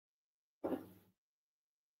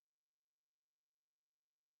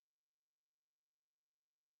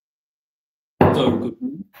So good.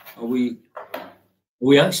 Are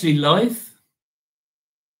we actually live?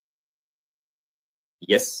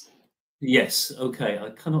 Yes. Yes. Okay.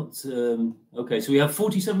 I cannot. Okay. So we have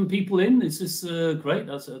 47 people in. Is this great?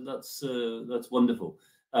 That's wonderful.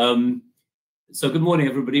 So good morning,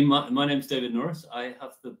 everybody. My name is David Norris. I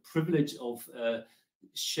have the privilege of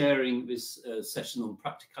sharing this session on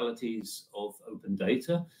practicalities of open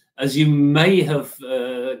data. As you may have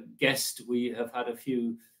guessed, we have had a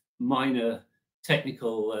few minor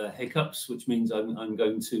technical hiccups, which means I'm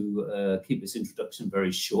going to keep this introduction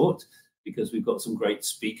very short because we've got some great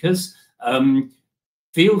speakers.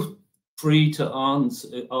 Feel free to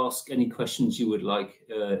ask any questions you would like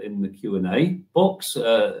in the Q&A box.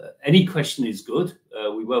 Any question is good.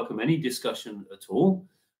 We welcome any discussion at all.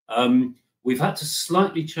 We've had to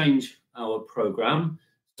slightly change our program.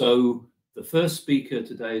 So the first speaker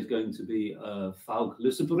today is going to be Falk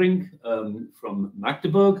Luesebrink from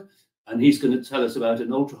Magdeburg, and he's going to tell us about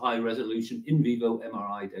an ultra-high resolution in vivo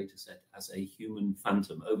MRI dataset as a human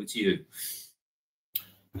phantom. Over to you.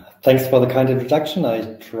 Thanks for the kind introduction.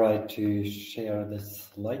 I try to share the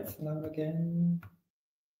slides now again.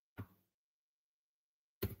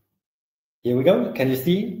 Here we go. Can you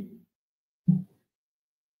see?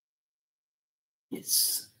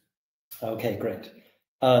 Yes. Okay, great.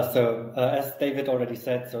 As David already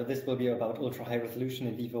said, so this will be about ultra-high resolution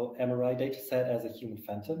in vivo MRI dataset as a human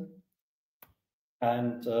phantom.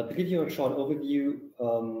 And to give you a short overview,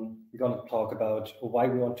 we're going to talk about why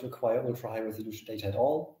we want to acquire ultra-high resolution data at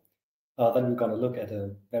all. Then we're going to look at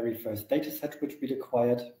the very first dataset which we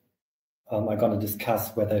acquired. I'm going to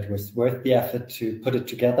discuss whether it was worth the effort to put it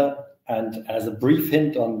together. And as a brief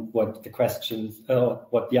hint on what the questions,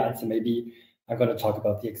 what the answer may be, I'm going to talk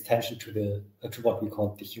about the extension to what we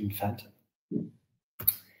call the human phantom.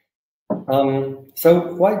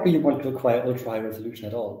 So why do you want to acquire ultra-high resolution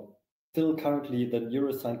at all? Still currently, the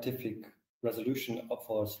neuroscientific resolution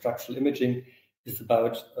for structural imaging is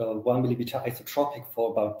about 1 millimeter isotropic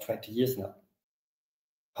for about 20 years now.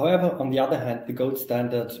 However, on the other hand, the gold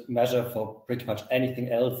standard measure for pretty much anything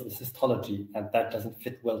else is histology, and that doesn't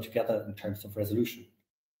fit well together in terms of resolution.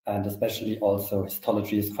 And especially also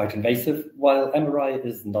histology is quite invasive, while MRI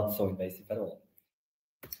is not so invasive at all.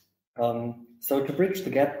 So to bridge the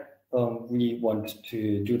gap, we want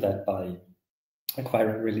to do that by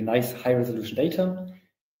acquiring really nice high-resolution data.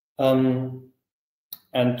 And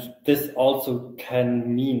this also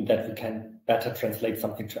can mean that we can better translate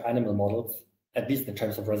something to animal models, at least in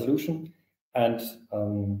terms of resolution, and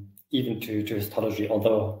even to histology,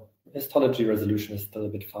 although histology resolution is still a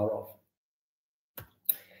bit far off.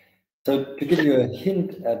 So to give you a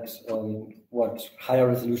hint at what higher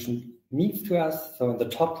resolution means to us, so in the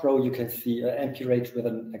top row you can see an MP rate with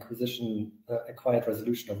an acquired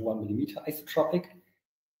resolution of 1 millimeter isotropic.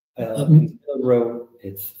 In the middle row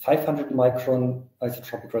it's 500 micron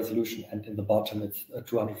isotropic resolution, and in the bottom it's a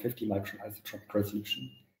 250 micron isotropic resolution.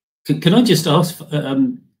 Can I just ask?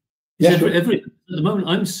 Yeah, sure. At the moment,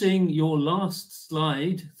 I'm seeing your last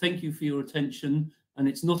slide. Thank you for your attention. And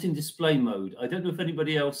it's not in display mode. I don't know if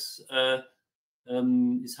anybody else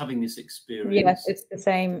is having this experience. Yes, it's the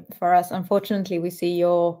same for us. Unfortunately, we see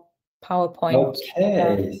your PowerPoint.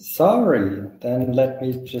 Okay, sorry. Then let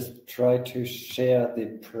me just try to share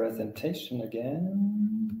the presentation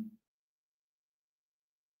again.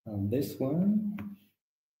 On this one.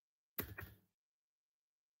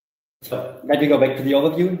 So let me go back to the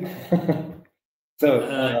overview.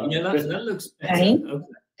 Yeah, that looks better. Okay.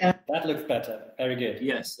 That looks better. Very good.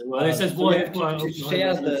 Yes. Well, it says why to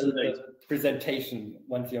share the presentation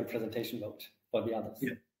once you're in presentation mode for the others.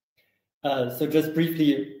 Yeah. So just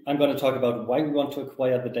briefly, I'm going to talk about why we want to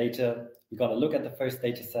acquire the data. We're going to look at the first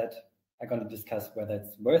data set. I'm going to discuss whether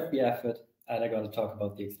it's worth the effort, and I'm going to talk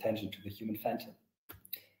about the extension to the human phantom.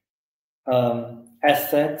 As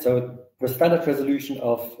said, so the standard resolution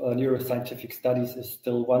of neuroscientific studies is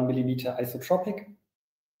still 1 millimeter isotropic.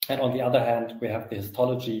 And on the other hand, we have the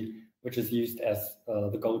histology, which is used as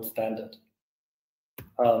the gold standard.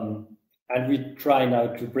 And we try now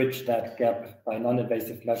to bridge that gap by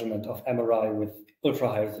non-invasive measurement of MRI with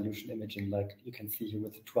ultra-high resolution imaging, like you can see here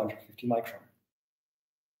with the 250 micron.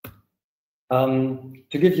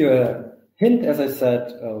 To give you a hint, as I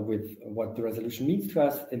said, with what the resolution means to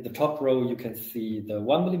us, in the top row, you can see the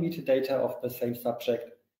 1 millimeter data of the same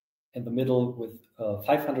subject, in the middle with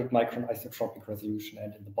 500 micron isotropic resolution,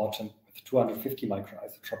 and in the bottom with 250 micron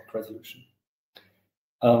isotropic resolution.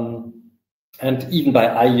 And even by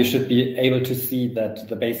eye, you should be able to see that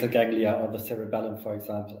the basal ganglia or the cerebellum, for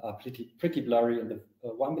example, are pretty blurry in the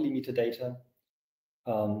 1 millimeter data.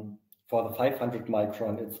 For the 500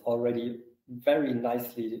 micron, it's already very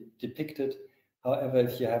nicely depicted. However,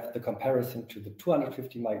 if you have the comparison to the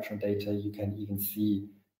 250 micron data, you can even see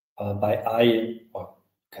by eye, or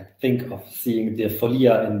can think of seeing the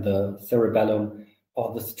folia in the cerebellum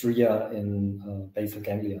or the stria in basal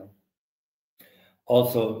ganglia.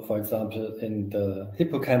 Also, for example, in the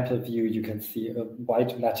hippocampal view, you can see a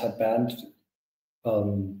white matter band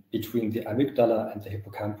between the amygdala and the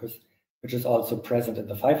hippocampus, which is also present in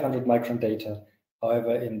the 500 micron data.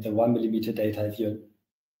 However, in the 1 millimeter data,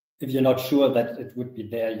 if you're not sure that it would be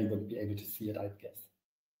there, you wouldn't be able to see it, I'd guess.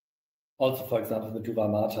 Also, for example, the Duval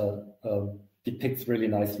mater depicts really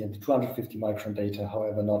nicely in the 250 micron data,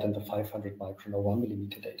 however, not in the 500 micron or 1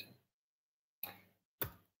 millimeter data.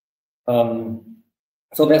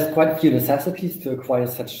 So there's quite a few necessities to acquire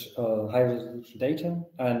such high resolution data,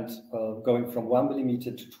 and going from 1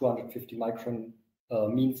 millimeter to 250 micron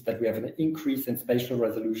means that we have an increase in spatial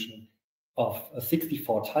resolution of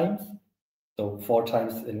 64 times, so 4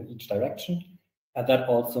 times in each direction. And that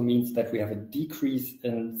also means that we have a decrease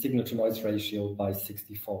in signal to noise ratio by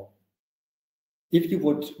 64. If you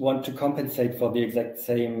would want to compensate for the exact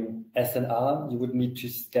same SNR, you would need to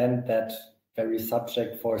scan that very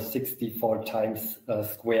subject for 64 times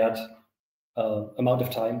squared amount of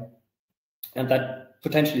time. And that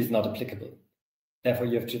potentially is not applicable. Therefore,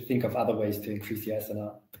 you have to think of other ways to increase your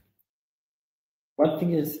SNR. One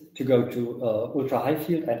thing is to go to ultra high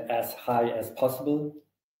field and as high as possible,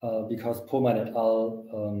 because Pohmann et al.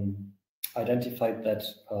 Identified that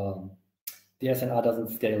the SNR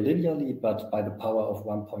doesn't scale linearly, but by the power of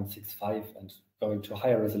 1.65, and going to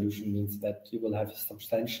higher resolution means that you will have a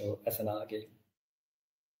substantial SNR gain.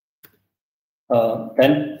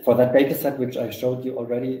 Then for that data set, which I showed you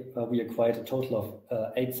already, we acquired a total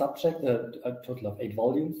of 8 subjects, a total of 8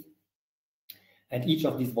 volumes. And each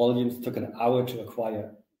of these volumes took an hour to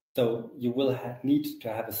acquire. So you will need to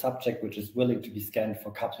have a subject which is willing to be scanned for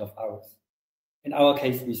a couple of hours. In our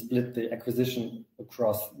case, we split the acquisition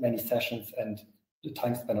across many sessions and the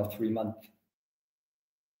time span of 3 months.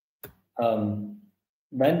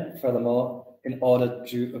 Then, furthermore, in order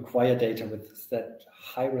to acquire data with that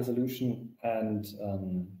high resolution and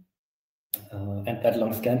that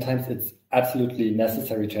long scan times, it's absolutely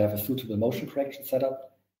necessary to have a suitable motion correction setup.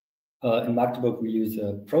 In Magdeburg, we use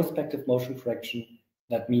a prospective motion correction.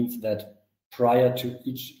 That means that prior to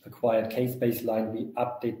each acquired case baseline, we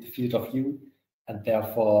update the field of view, and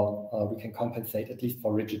therefore we can compensate at least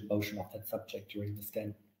for rigid motion of that subject during the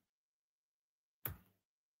scan.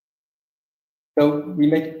 So we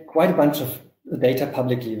made quite a bunch of data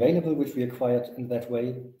publicly available, which we acquired in that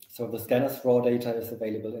way. So the scanner's raw data is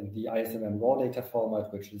available in the ISMM raw data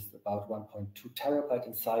format, which is about 1.2 terabyte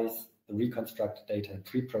in size. The reconstructed data and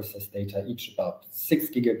pre-processed data, each about 6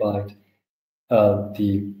 gigabyte.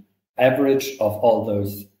 The average of all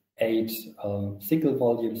those 8 single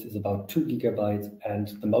volumes is about 2 gigabytes, and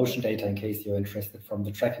the motion data, in case you're interested from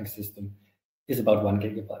the tracking system, is about 1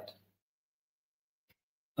 gigabyte.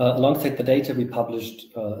 Alongside the data, we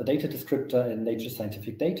published a data descriptor in Nature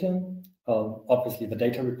Scientific Data. Obviously, the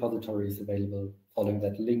data repository is available following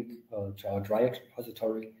that link to our Dryad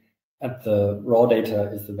repository, and the raw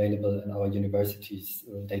data is available in our university's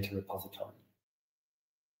data repository.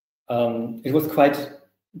 It was quite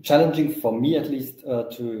challenging for me, at least,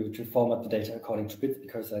 to format the data according to bits,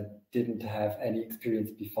 because I didn't have any experience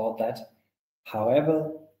before that.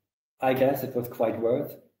 However, I guess it was quite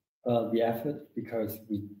worth the effort, because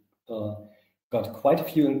we got quite a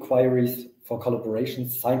few inquiries for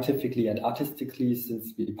collaborations scientifically and artistically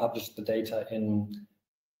since we published the data in,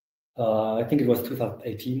 I think it was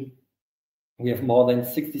 2018. We have more than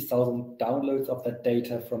 60,000 downloads of that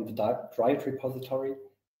data from the Dryad repository.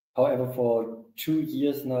 However, for 2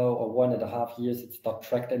 years now, or 1.5 years, it's not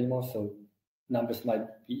tracked anymore, so numbers might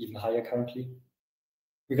be even higher currently.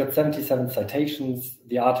 We got 77 citations.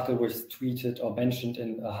 The article was tweeted or mentioned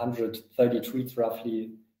in 130 tweets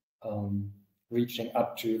roughly, reaching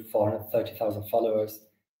up to 430,000 followers.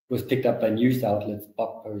 It was picked up by news outlets,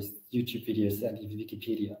 blog posts, YouTube videos, and even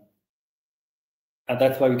Wikipedia. And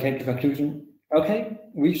that's why we came to the conclusion, okay,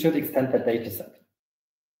 we should extend that data set.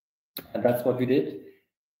 And that's what we did.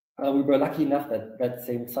 We were lucky enough that that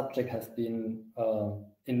same subject has been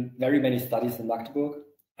in very many studies in Magdeburg.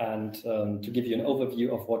 And to give you an overview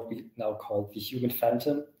of what we now call the human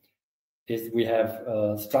phantom, is we have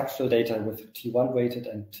structural data with T1 weighted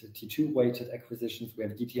and T2 weighted acquisitions. We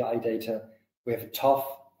have DTI data, we have TOF,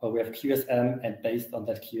 or we have QSM, and based on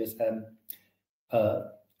that QSM, a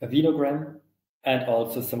venogram, and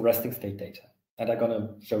also some resting state data. And I'm going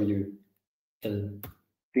to show you the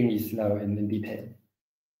thingies now in detail.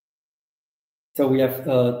 So we have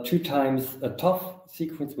 2 times a TOF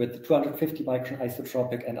sequence with 250 micron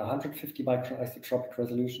isotropic and 150 micron isotropic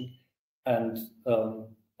resolution. And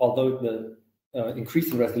although the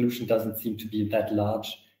increase in resolution doesn't seem to be that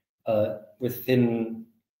large, within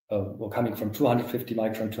coming from 250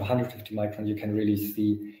 micron to 150 micron, you can really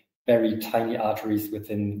see very tiny arteries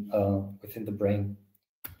within the brain.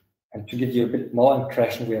 And to give you a bit more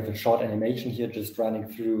impression, we have a short animation here just running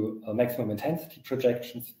through maximum intensity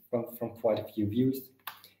projections from quite a few views.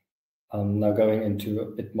 Now going into a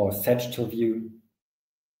bit more sagittal view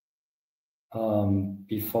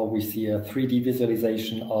before we see a 3D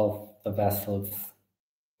visualization of the vessels,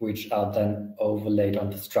 which are then overlaid on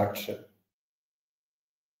the structure.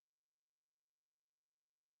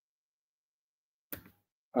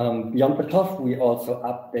 Beyond the TOF, we also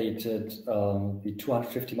updated the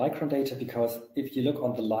 250 micron data, because if you look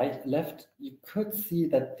on the left, you could see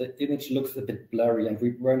that the image looks a bit blurry, and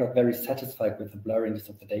we were not very satisfied with the blurriness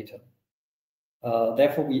of the data.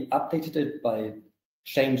 Therefore, we updated it by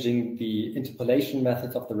changing the interpolation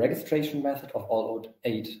methods of the registration method of all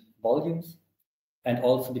 8 volumes, and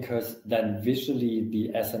also because then visually the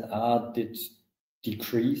SNR did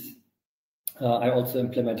decrease. I also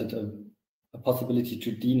implemented a possibility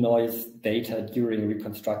to denoise data during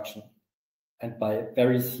reconstruction. And by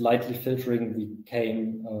very slightly filtering, we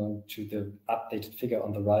came to the updated figure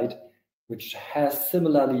on the right, which has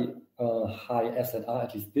similarly high SNR,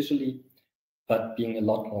 at least visually, but being a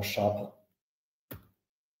lot more sharper.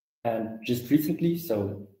 And just recently,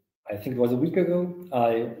 so I think it was a week ago,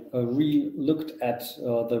 I re-looked at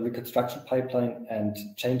the reconstruction pipeline and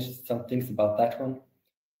changed some things about that one.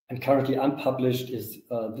 And currently unpublished is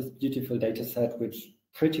this beautiful data set, which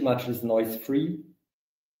pretty much is noise-free,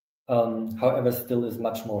 however, still is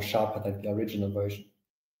much more sharper than the original version.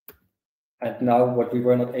 And now what we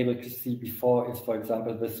were not able to see before is, for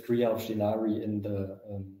example, the stria of Genari in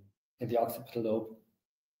the occipital lobe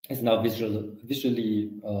is now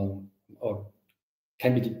visually or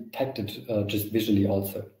can be detected just visually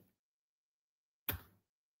also.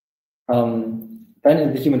 Then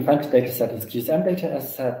in the human phantom data set is QSM data,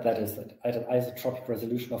 as said, that is at an isotropic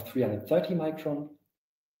resolution of 330 micron.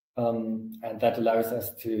 And that allows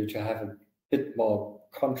us to have a bit more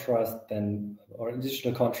contrast or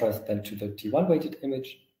additional contrast than to the T1 weighted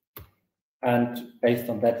image. And based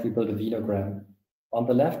on that, we build a venogram. On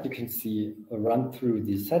the left, you can see a run through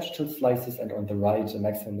the sagittal slices, and on the right, a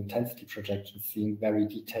maximum intensity projection, seeing very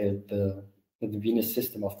detailed the venous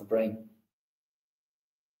system of the brain.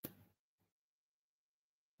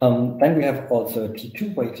 Then we have also a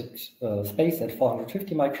T2 weighted space at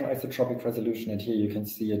 450 micron isotropic resolution, and here you can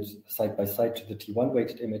see it side by side to the T1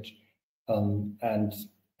 weighted image. And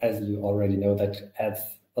as you already know, that adds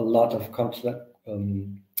a lot of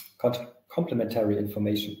complementary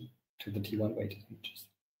information to the T1 weighted images.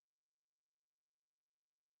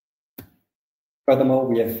 Furthermore,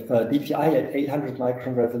 we have DPI at 800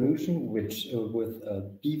 micron resolution, which with a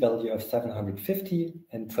B value of 750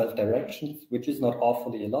 in 12 directions, which is not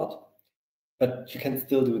awfully a lot, but you can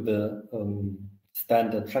still do the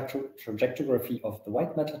standard trajectography of the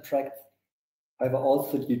white matter tracts. However,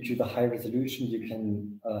 also due to the high resolution, you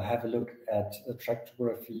can have a look at a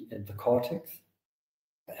trajectography in the cortex.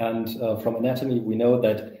 And from anatomy, we know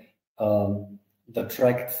that the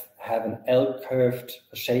tracts have an L-curved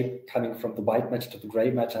shape coming from the white matter to the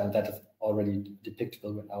gray matter, and that is already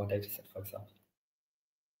depictable in our dataset, for example.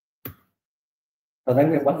 And then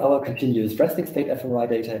we have 1 hour continuous resting state fMRI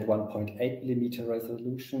data at 1.8 millimeter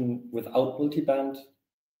resolution without multiband,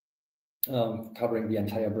 covering the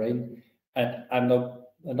entire brain. And I'm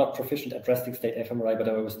not proficient at resting state fMRI, but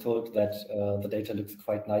I was told that the data looks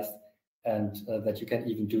quite nice, and that you can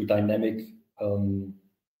even do dynamic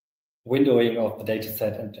windowing of the data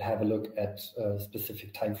set and have a look at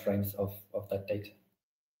specific timeframes of that data.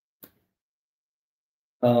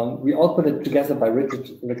 We all put it together by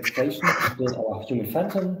rigid registration to build our human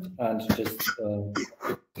phantom, and just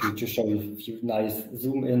to show you a few nice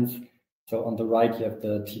zoom-ins. So on the right, you have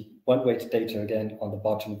the T1 weighted data again, on the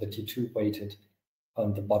bottom, the T2 weighted,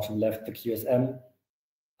 on the bottom left, the QSM,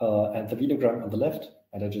 and the venogram on the left.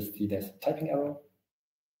 And I just see there's a typing error.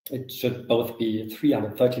 It should both be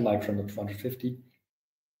 330 micron or 250.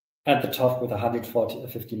 At the top with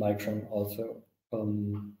 150 micron also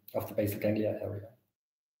of the basal ganglia area.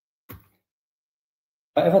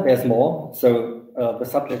 However, there's more. So the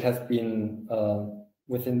subject has been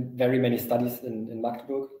within very many studies in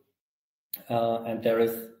Magdeburg. And there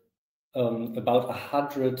is about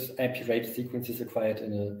 100 amputated sequences acquired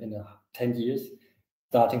in 10 years,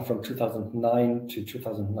 starting from 2009 to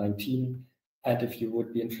 2019. And if you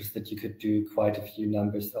would be interested, you could do quite a few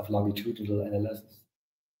numbers of longitudinal analysis.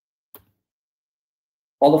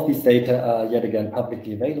 All of these data are yet again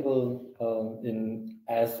publicly available in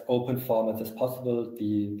as open formats as possible.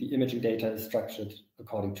 The imaging data is structured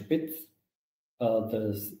according to bits.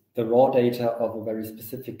 The raw data of a very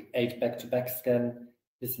specific 8 back-to-back scan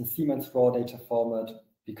is in Siemens raw data format,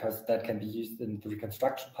 because that can be used in the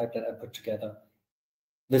reconstruction pipeline I put together.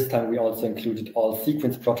 This time we also included all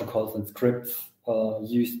sequence protocols and scripts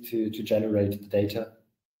used to generate the data.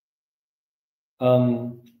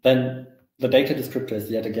 Then the data descriptor is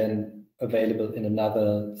yet again available in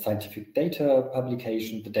another scientific data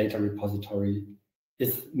publication. The data repository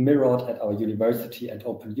is mirrored at our university and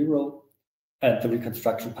Open Euro, and the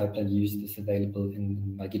reconstruction pipeline used is available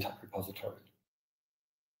in my GitHub repository.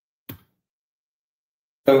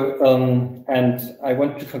 So, and I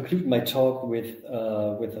want to conclude my talk with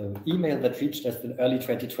an email that reached us in early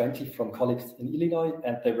 2020 from colleagues in Illinois,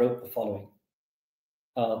 and they wrote the following.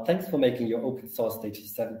 Thanks for making your open source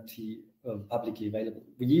Data70 publicly available.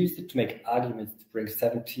 We used it to make arguments to bring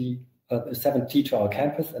 7T to our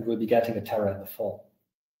campus, and we'll be getting a Tera in the fall.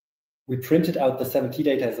 We printed out the 7T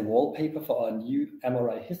data as a wallpaper for our new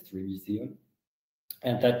MRI history museum,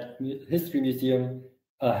 and that history museum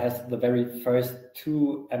has the very first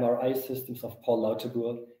 2 MRI systems of Paul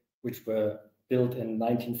Lauterbur, which were built in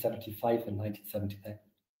 1975 and 1979.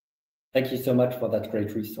 Thank you so much for that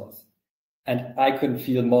great resource. And I couldn't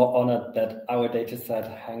feel more honored that our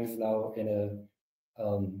dataset hangs now in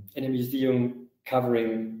a museum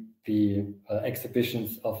covering the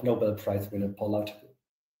exhibitions of Nobel Prize winner Paul Lauterbur.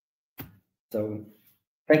 So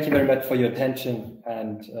thank you very much for your attention,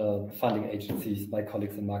 and funding agencies, my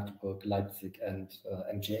colleagues in Magdeburg, Leipzig, and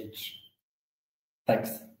MGH.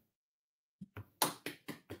 Thanks.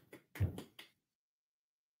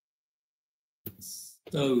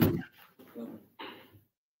 So,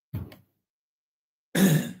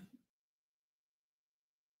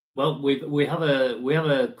 well, we have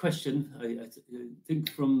a question, I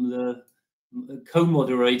think, from the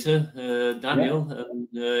co-moderator Daniel, yeah. And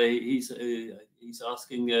he's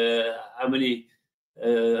asking how many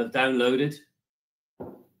have downloaded.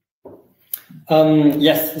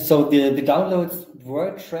 Yes, so the downloads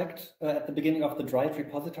were tracked at the beginning of the Drive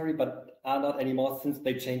repository, but are not anymore since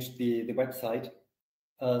they changed the website.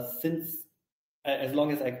 As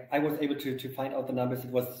long as I was able to find out the numbers, it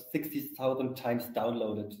was 60,000 times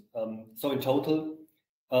downloaded. So in total,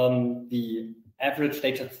 the average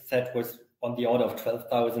data set was on the order of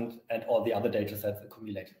 12,000, and all the other data sets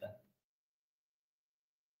accumulated then.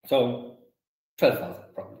 So 12,000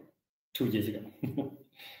 probably 2 years ago.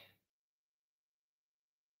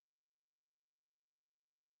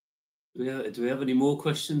 Do we have any more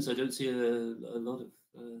questions? I don't see a lot of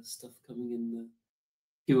stuff coming in the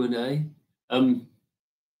Q&A. Do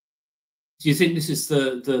you think this is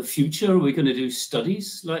the future? Are we going to do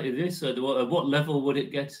studies like this? At what level would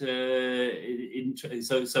it get? So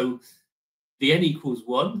the n equals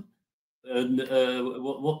 1, and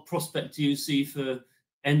what prospect do you see for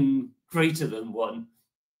n greater than 1?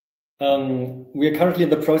 We are currently in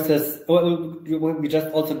the process. We just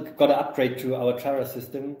also got an upgrade to our Tera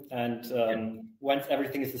system, and once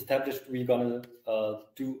everything is established, we're going to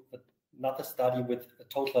do another study with a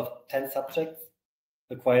total of 10 subjects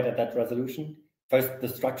acquired at that resolution. First, the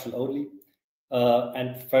structural only,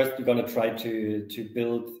 and first we're going to try to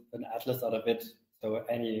build an atlas out of it. So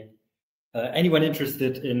anyone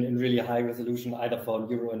interested in really high resolution, either for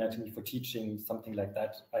neuroanatomy, for teaching, something like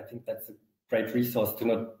that, I think that's a great resource to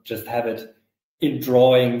not just have it in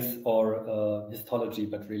drawings or histology,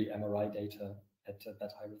 but really MRI data at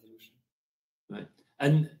that high resolution. Right.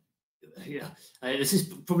 And yeah, this is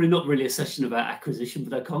probably not really a session about acquisition,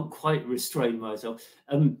 but I can't quite restrain myself.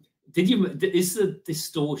 Is the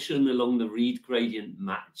distortion along the read gradient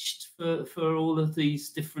matched for all of these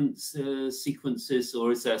different sequences,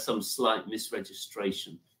 or is there some slight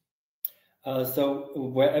misregistration? So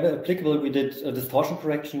wherever applicable, we did a distortion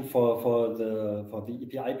correction for the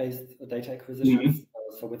EPI-based data acquisitions.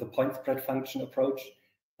 So with a point spread function approach.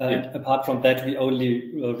 And apart from that, we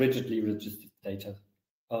only rigidly registered data.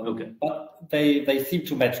 Okay. But they seem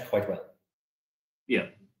to match quite well. Yeah.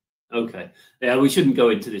 Okay. Yeah, we shouldn't go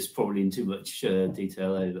into this probably in too much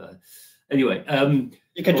detail either. Anyway,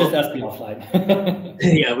 you can just ask me offline.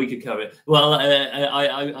 Yeah, we could cover it. Well,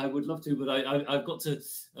 I would love to, but I've got to.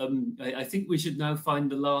 I think we should now find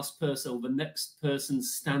the last person, or the next person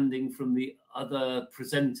standing from the other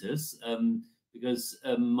presenters, because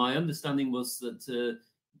my understanding was that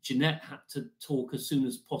Jeanette had to talk as soon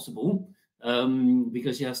as possible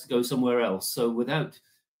because she has to go somewhere else. So without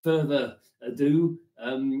further ado,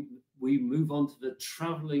 we move on to the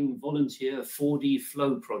Traveling Volunteer 4D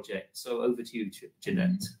Flow project. So over to you,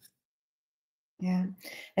 Jeanette. Yeah.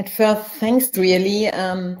 At first, thanks really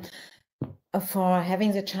for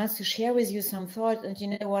having the chance to share with you some thoughts. And you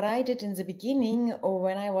know what I did in the beginning, or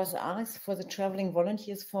when I was asked for the traveling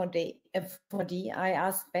volunteers for D, I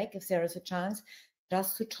asked back if there is a chance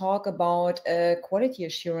just to talk about quality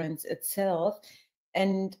assurance itself.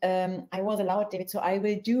 And I was allowed, David, so I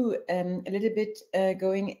will do a little bit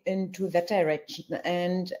going into that direction.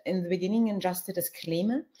 And in the beginning, and just a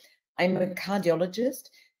disclaimer, I'm a cardiologist.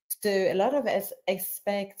 So a lot of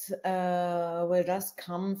aspects will just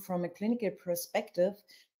come from a clinical perspective,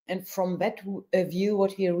 and from that view,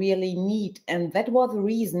 what we really need. And that was the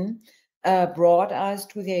reason brought us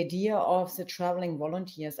to the idea of the traveling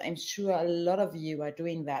volunteers. I'm sure a lot of you are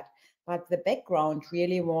doing that. But the background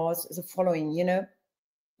really was the following. You know,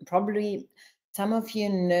 probably some of you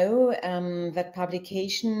know that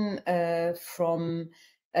publication from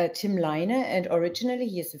Tim Leiner, and originally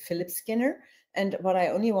he is a Philips scanner. And what I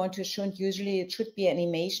only want to show, and usually it should be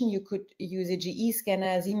animation, you could use a GE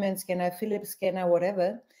scanner, Siemens scanner, Philips scanner,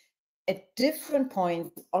 whatever. At different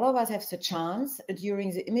points, all of us have the chance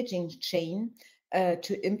during the imaging chain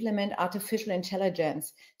to implement artificial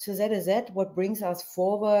intelligence. So that is what brings us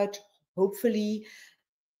forward, hopefully,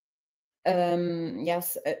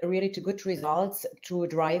 yes, really to good results to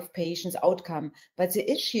drive patients' outcome. But the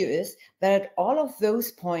issue is that at all of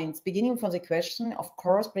those points, beginning from the question, of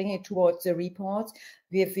course, bringing it towards the reports,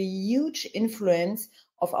 we have a huge influence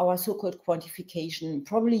of our so-called quantification.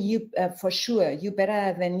 Probably you, for sure, you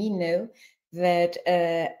better than me know that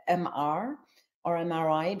MR or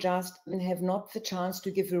MRI just have not the chance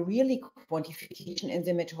to give a really quantification in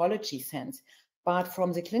the metrology sense. But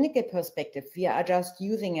from the clinical perspective, we are just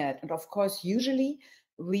using it. And of course, usually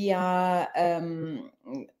we are,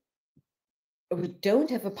 we don't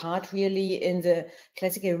have a part really in the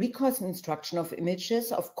classical reconstruction of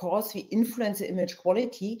images. Of course, we influence the image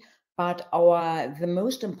quality, but the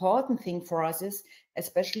most important thing for us is,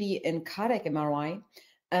 especially in cardiac MRI,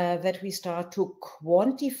 that we start to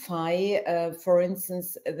quantify, for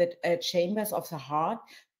instance, the chambers of the heart,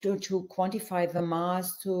 to quantify the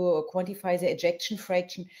mass, to quantify the ejection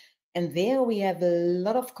fraction. And there we have a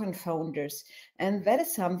lot of confounders. And that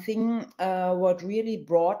is something what really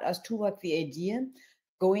brought us toward the idea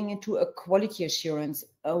going into a quality assurance.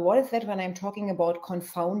 What is that when I'm talking about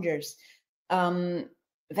confounders?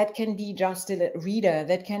 That can be just a reader,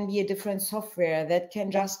 that can be a different software, that can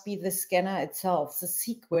just be the scanner itself, the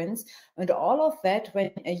sequence, and all of that, when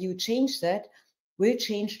you change that, will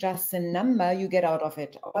change just the number you get out of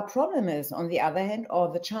it. Our problem is, on the other hand,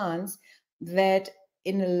 or the chance that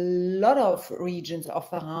in a lot of regions of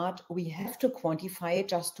the heart, we have to quantify it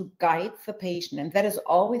just to guide the patient. And that is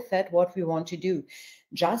always what we want to do.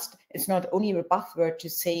 Just, it's not only a buzzword to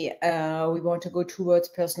say we want to go towards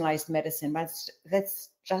personalized medicine, but that's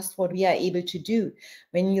just what we are able to do.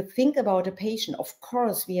 When you think about a patient, of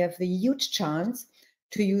course, we have the huge chance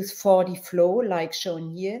to use 4D flow like shown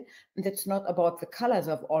here. And that's not about the colors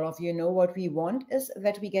of all of you know. What we want is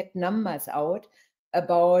that we get numbers out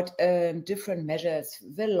about different measures,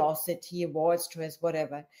 velocity, wall stress,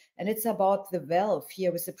 whatever. And it's about the valve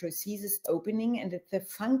here with the prosthesis opening, and it's the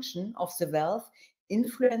function of the valve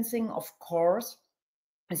influencing, of course,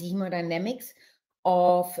 the hemodynamics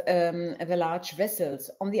of the large vessels.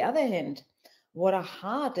 On the other hand, what a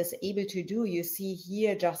heart is able to do, you see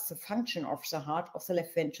here just the function of the heart, of the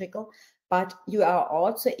left ventricle, but you are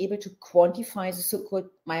also able to quantify the so-called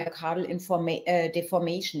myocardial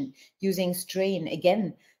deformation using strain.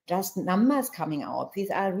 Again, just numbers coming out. These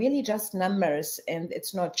are really just numbers, and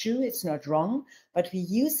it's not true, it's not wrong, but we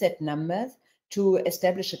use that numbers to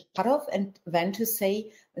establish a cutoff and then to say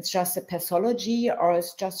it's just a pathology or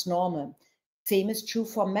it's just normal. Same is true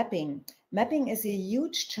for mapping. Mapping is a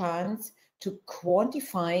huge chance to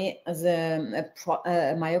quantify the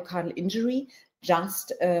myocardial injury, just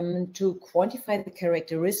to quantify the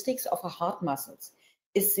characteristics of a heart muscles.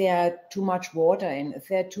 Is there too much water in? Is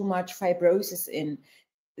there too much fibrosis in?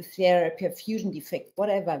 Is there a perfusion defect?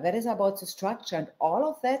 Whatever. That is about the structure, and all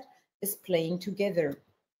of that is playing together.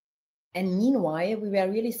 And meanwhile, we were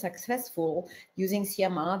really successful using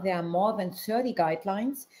CMR. There are more than 30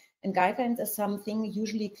 guidelines, and guidelines are something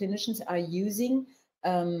usually clinicians are using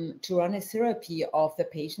to run a therapy of the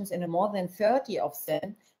patients, and more than 30 of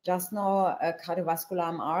them just now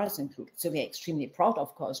cardiovascular MR is included. So we're extremely proud,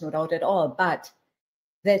 of course, no doubt at all, but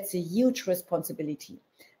that's a huge responsibility.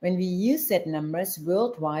 When we use that numbers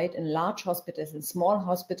worldwide in large hospitals and small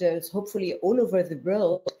hospitals, hopefully all over the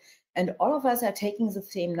world, and all of us are taking the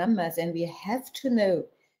same numbers, and we have to know,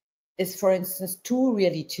 is, for instance, 2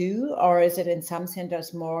 really 2, or is it in some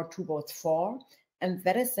centers more towards 4? And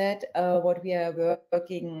that is what we are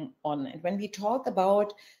working on. And when we talk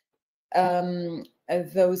about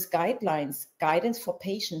those guidance for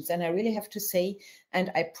patients, and I really have to say,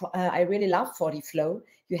 and I really love 40Flow.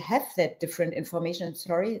 You have that different information.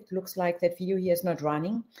 Sorry, it looks like that video here is not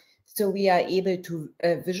running. So we are able to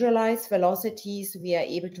visualize velocities. We are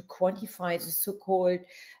able to quantify the so-called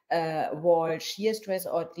wall shear stress,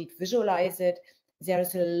 or at least visualize it. There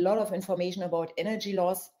is a lot of information about energy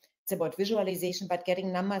loss. It's about visualization, but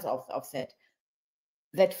getting numbers of that.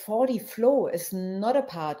 That 40Flow is not a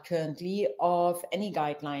part currently of any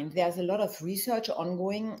guideline. There's a lot of research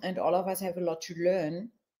ongoing, and all of us have a lot to learn.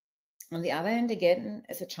 On the other hand, again,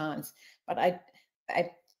 it's a chance. But I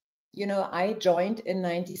joined in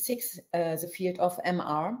 '96 the field of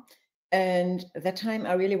MR, and at that time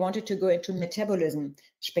I really wanted to go into metabolism,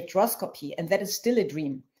 spectroscopy, and that is still a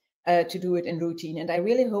dream to do it in routine. And I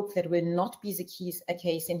really hope that will not be the case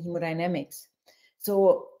in hemodynamics.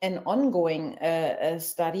 So an ongoing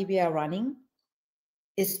study we are running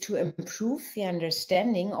is to improve the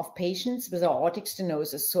understanding of patients with aortic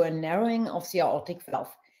stenosis, so a narrowing of the aortic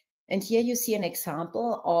valve. And here you see an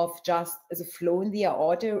example of just the flow in the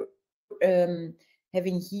aorta,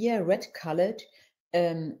 having here red-colored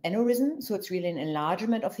aneurysm, so it's really an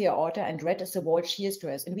enlargement of the aorta, and red is the wall shear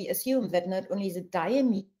stress. And we assume that not only the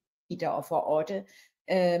diameter of our aorta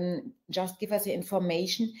just give us the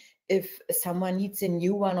information if someone needs a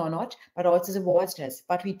new one or not, but also the wall stress.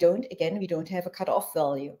 But we don't have a cutoff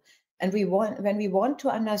value. And when we want to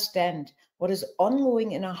understand what is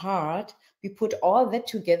ongoing in a heart, we put all that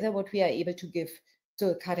together, what we are able to give.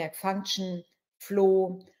 So cardiac function,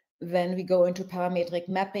 flow, then we go into parametric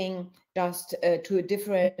mapping, just to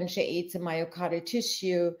differentiate the myocardial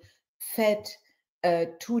tissue, fat,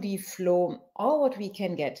 2D flow, all what we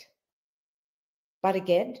can get. But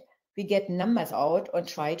again, we get numbers out and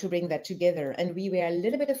try to bring that together. And we were a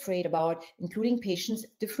little bit afraid about including patients,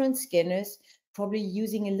 different scanners, probably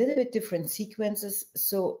using a little bit different sequences.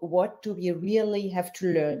 So what do we really have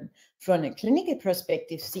to learn? From a clinical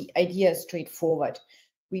perspective, the idea is straightforward.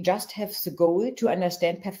 We just have the goal to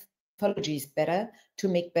understand pathologies better, to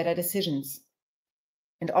make better decisions.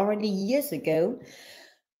 And already years ago,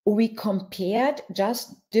 we compared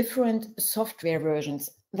just different software versions.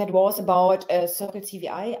 That was about Circle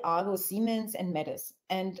CVI, Argo, Siemens, and Metis.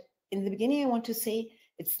 And in the beginning, I want to say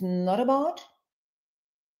it's not about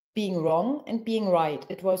being wrong and being right.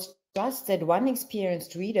 It was just that one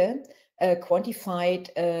experienced reader quantified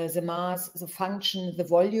the mass, the function, the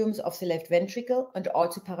volumes of the left ventricle, and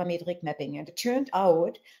also parametric mapping. And it turned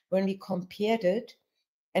out, when we compared it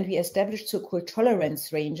and we established so-called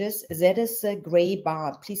tolerance ranges, that is the gray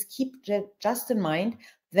bar. Please keep that just in mind.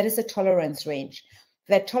 That is a tolerance range.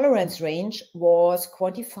 That tolerance range was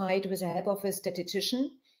quantified with the help of a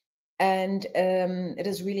statistician, and it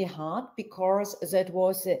is really hard because that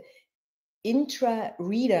was the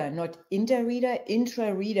intra-reader, not inter-reader,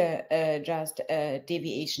 intra-reader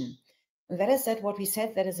deviation. And that is what we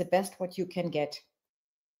said, that is the best what you can get.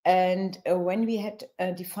 And when we had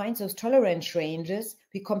defined those tolerance ranges,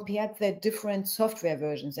 we compared the different software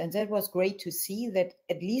versions, and that was great to see that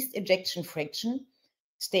at least ejection fraction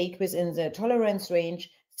stayed within the tolerance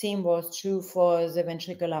range. Same was true for the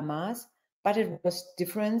ventricular mass, but it was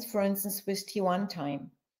different, for instance, with T1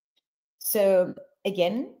 time. So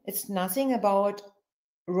again, it's nothing about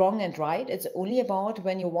wrong and right. It's only about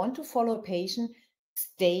when you want to follow a patient,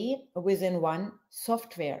 stay within one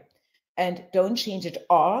software and don't change it,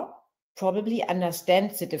 or probably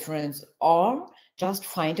understand the difference, or just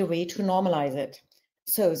find a way to normalize it.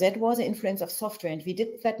 So that was the influence of software. And we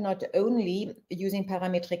did that not only using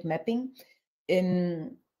parametric mapping.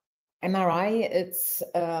 In MRI, it's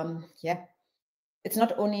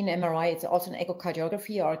not only in MRI, it's also in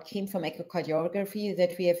echocardiography, or it came from echocardiography,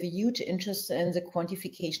 that we have a huge interest in the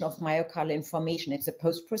quantification of myocardial information. It's a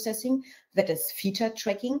post-processing that is feature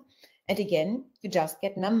tracking. And again, you just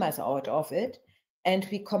get numbers out of it. And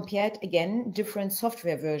we compared, again, different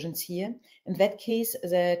software versions here. In that case,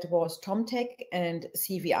 that was TomTech and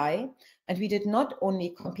CVI. And we did not only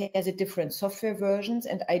compare the different software versions,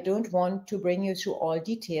 and I don't want to bring you through all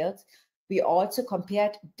details, we also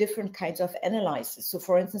compared different kinds of analysis. So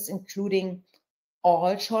for instance, including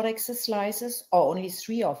all short axis slices or only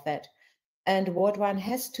 3 of that. And what one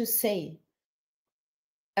has to say,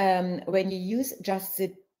 when you use just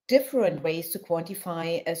the different ways to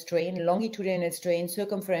quantify a strain, longitudinal strain,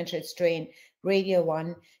 circumferential strain, radial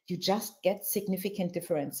one, you just get significant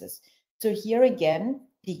differences. So here again,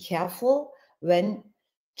 be careful when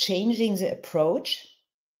changing the approach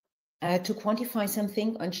to quantify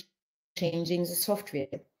something and changing the software.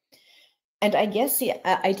 And I guess the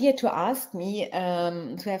idea to ask me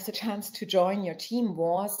to have the chance to join your team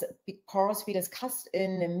was because we discussed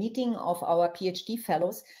in a meeting of our PhD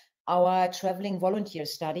fellows our traveling volunteer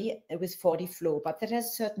study with 4D-Flow, but that has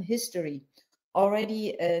a certain history.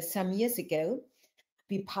 Already some years ago,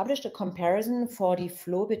 we published a comparison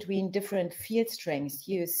 4D-Flow between different field strengths.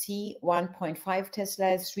 You see 1.5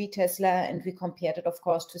 Tesla, 3 Tesla, and we compared it, of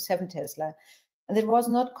course, to 7 Tesla. And it was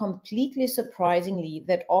not completely surprisingly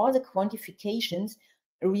that all the quantifications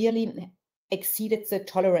really exceeded the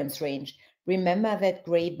tolerance range. Remember that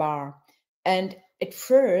gray bar. And at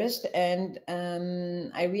first, and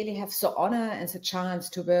I really have the honor and the chance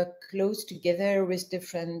to work close together with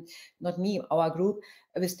different, not me, our group,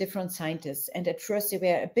 with different scientists. And at first they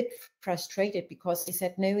were a bit frustrated because they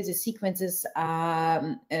said, no, the sequences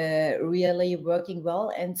are really working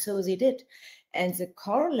well. And so they did. And the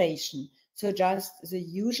correlation, so just the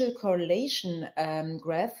usual correlation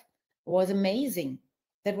graph was amazing.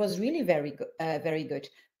 That was really very good.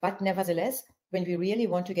 But nevertheless, when we really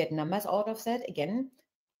want to get numbers out of that, again,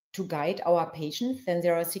 to guide our patients, then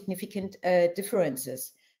there are significant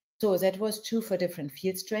differences. So that was true for different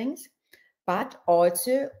field strengths, but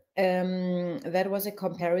also that was a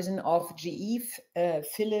comparison of GE,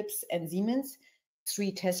 Philips, and Siemens,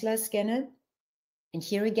 3 Tesla scanner. And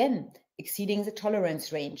here again, exceeding the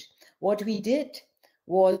tolerance range. What we did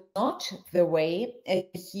was not the way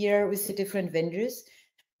here with the different vendors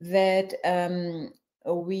that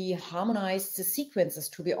we harmonized the sequences,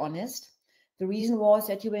 to be honest. The reason was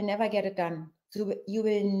that you will never get it done. So you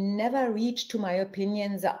will never reach, to my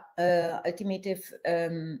opinion, the ultimate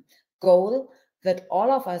goal that all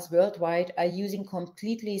of us worldwide are using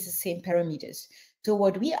completely the same parameters. So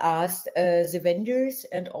what we asked the vendors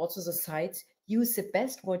and also the sites, use the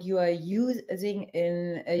best what you are using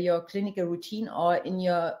in your clinical routine or in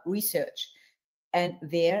your research. And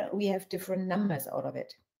there we have different numbers out of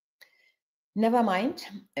it. Never mind,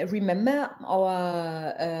 remember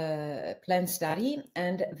our planned study,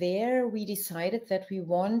 and there we decided that we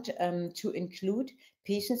want to include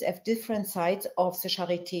patients at different sites of the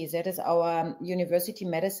Charité. That is our university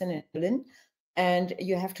medicine in Berlin. And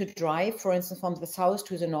you have to drive, for instance, from the south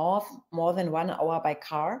to the north, more than 1 hour by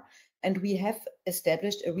car. And we have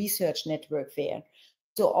established a research network there.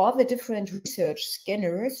 So all the different research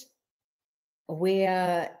scanners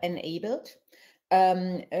were enabled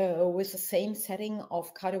with the same setting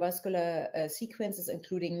of cardiovascular sequences,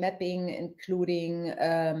 including mapping, including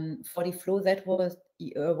 4D-Flow. That was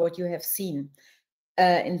what you have seen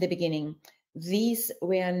in the beginning. These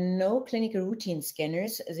were no clinical routine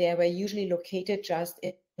scanners. They were usually located just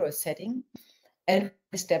in a setting and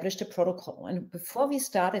established a protocol. And before we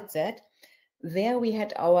started that, there we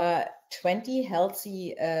had our 20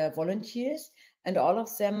 healthy volunteers, and all of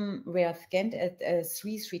them were scanned at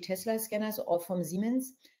 3 Tesla scanners, all from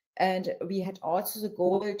Siemens. And we had also the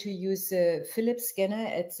goal to use the Philips scanner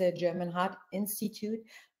at the German Heart Institute,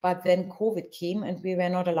 but then COVID came and we were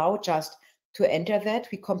not allowed just to enter that.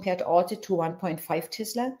 We compared also to 1.5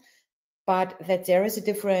 Tesla, but that there is a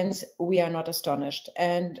difference, we are not astonished.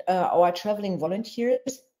 And our traveling volunteers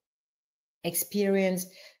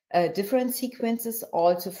experienced different sequences,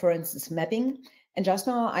 also, for instance, mapping. And just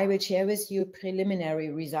now I will share with you preliminary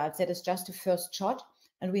results. That is just the first shot,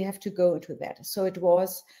 and we have to go into that. So it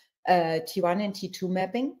was T1 and T2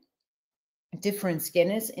 mapping, different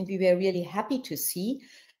scanners, and we were really happy to see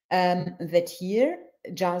that here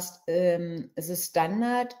just the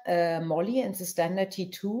standard Molly and the standard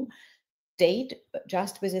T2 stayed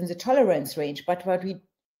just within the tolerance range. But what we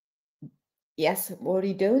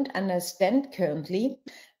don't understand currently,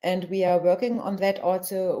 and we are working on that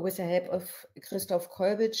also with the help of Christoph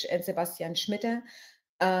Kolbitsch and Sebastian Schmitter,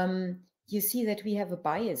 you see that we have a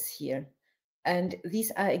bias here. And these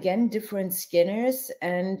are, again, different scanners.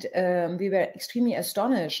 And we were extremely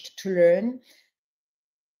astonished to learn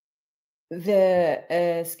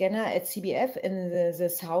the scanner at CBF in the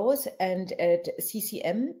south and at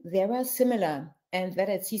CCM, they were similar. And that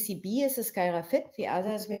at CCB is the Skyra Fit, the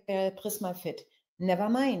others were Prisma Fit. Never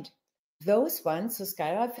mind. Those ones, the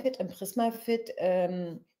Skyra Fit and Prisma Fit,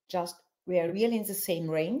 just were really in the same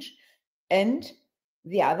range. And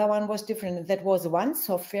the other one was different. That was one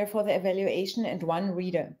software for the evaluation and one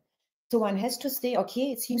reader. So one has to say,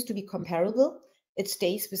 okay, it seems to be comparable. It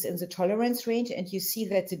stays within the tolerance range, and you see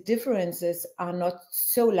that the differences are not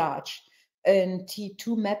so large. In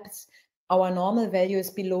T2 maps, our normal value is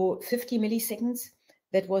below 50 milliseconds.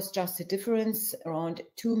 That was just a difference around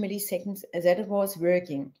 2 milliseconds that it was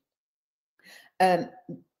working.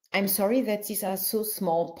 I'm sorry that these are so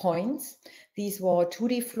small points, These were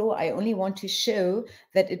 2D flow. I only want to show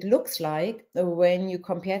that it looks like when you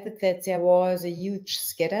compared it that there was a huge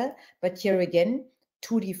scatter, but here again,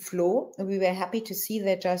 2D flow. We were happy to see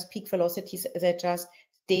that just peak velocities that just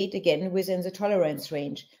stayed again within the tolerance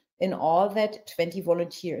range in all that 20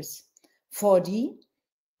 volunteers. 4D,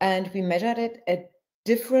 and we measured it at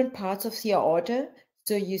different parts of the aorta.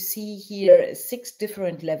 So you see here 6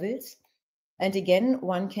 different levels. And again,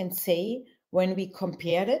 one can say when we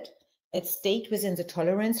compared it, it stayed within the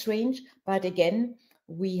tolerance range. But again,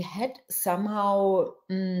 we had somehow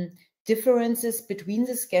differences between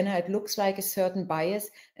the scanner. It looks like a certain bias,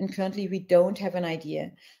 and currently we don't have an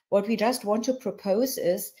idea. What we just want to propose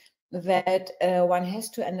is that one has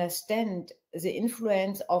to understand the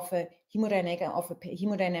influence of a hemodynamic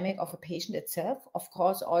of a patient itself. Of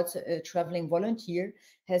course, also a traveling volunteer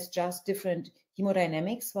has just different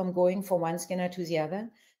hemodynamics from going from one scanner to the other.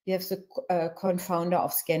 We have the confounder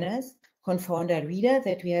of scanners, confounder reader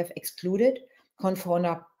that we have excluded,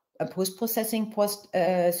 confounder post-processing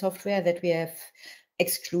software that we have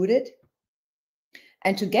excluded.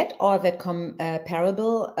 And to get all that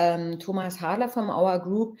comparable, Thomas Hadler from our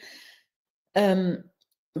group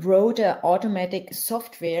wrote an automatic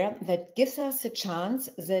software that gives us a chance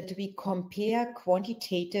that we compare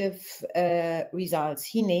quantitative results.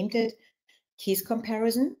 He named it case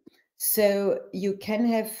comparison. So you can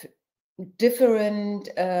have different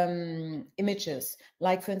images,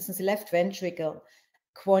 like for instance, the left ventricle,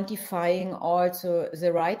 quantifying also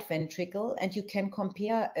the right ventricle, and you can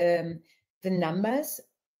compare the numbers.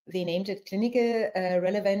 They named it clinical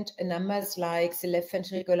relevant numbers like the left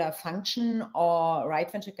ventricular function or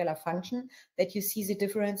right ventricular function, that you see the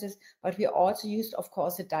differences. But we also used, of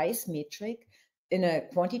course, a dice metric in a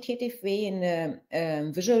quantitative way, in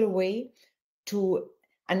a visual way, to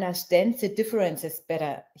understand the differences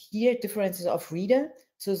better. Here, differences of reader.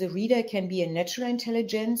 So the reader can be a natural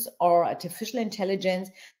intelligence or artificial intelligence.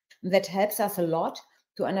 That helps us a lot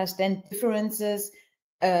to understand differences,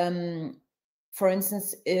 for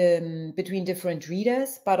instance, between different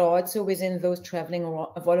readers, but also within those traveling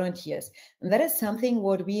volunteers. And that is something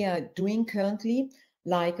what we are doing currently,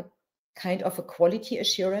 like kind of a quality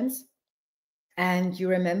assurance. And you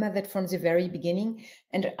remember that from the very beginning.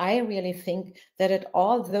 And I really think that at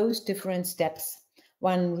all those different steps,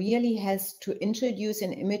 one really has to introduce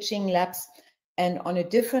in imaging labs and on a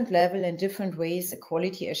different level and different ways, a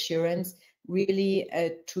quality assurance really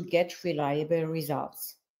to get reliable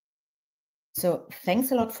results. So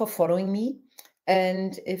thanks a lot for following me.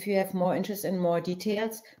 And if you have more interest in more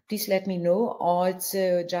details, please let me know.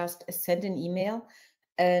 Also just send an email.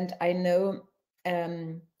 And I know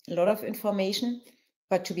a lot of information,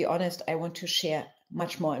 but to be honest, I want to share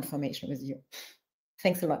much more information with you.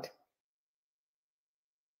 Thanks a lot.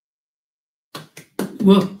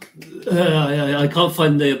 Well, I can't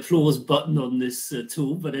find the applause button on this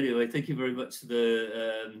tool, but anyway, thank you very much for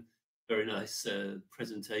the very nice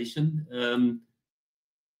presentation.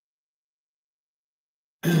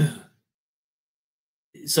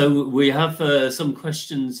 So we have some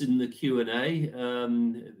questions in the Q&A.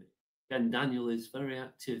 Again, Daniel is very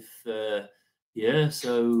active here.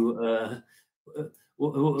 So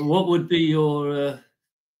what would be your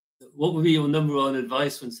number one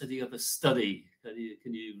advice when setting up a study?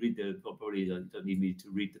 Can you read the? Probably don't need me to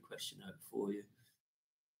read the question out for you.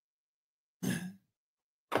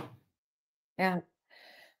 Yeah,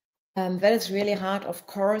 that is really hard, of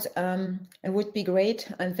course. It would be great,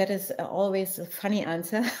 and that is always a funny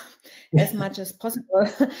answer, as much as possible.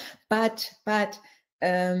 but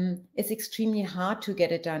it's extremely hard to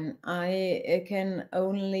get it done. I can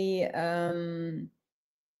only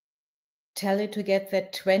tell you to get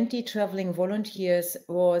that 20 traveling volunteers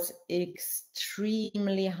was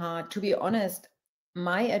extremely hard. To be honest,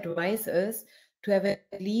 my advice is to have at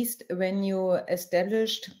least when you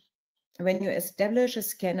establish a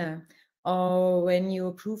scanner or when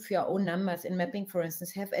you prove your own numbers in mapping, for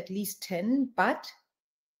instance, have at least 10, but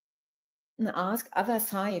ask other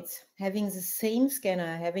sites having the same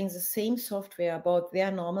scanner, having the same software about their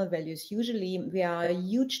normal values. Usually we are a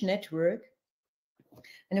huge network,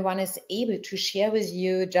 and one is able to share with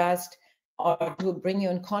you just or to bring you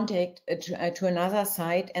in contact to another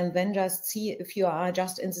site and then just see if you are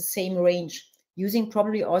just in the same range, using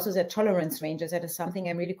probably also the tolerance ranges. That is something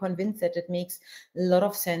I'm really convinced that it makes a lot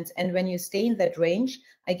of sense. And when you stay in that range,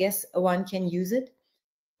 I guess one can use it.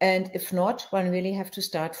 And if not, one really have to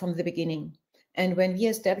start from the beginning. And when we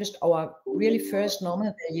established our really first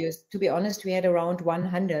normal values, to be honest, we had around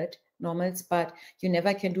 100 normals, but you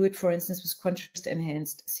never can do it, for instance, with contrast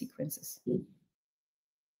enhanced sequences.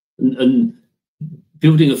 And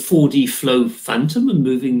building a 4D flow phantom and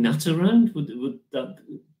moving that around, would that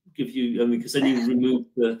give you, I mean, because then you remove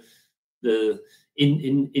the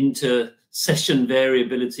inter-session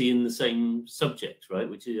variability in the same subject, right?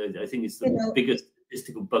 Which is, I think is the biggest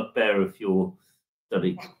statistical bugbear of your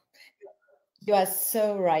study. You are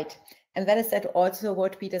so right. And that is that also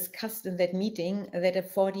what we discussed in that meeting, that a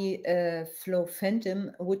 4D flow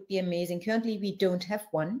phantom would be amazing. Currently, we don't have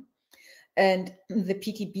one. And the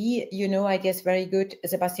PTB, you know, I guess very good,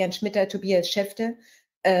 Sebastian Schmitter, Tobias Schäfte.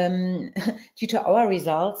 Due to our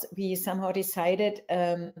results, we somehow decided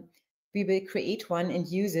we will create one and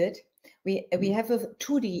use it. We have a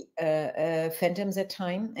 2D phantoms at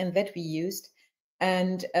time, and that we used.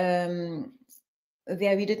 And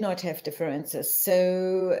there we did not have differences.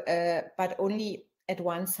 So, but only at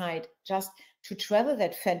one side, just to travel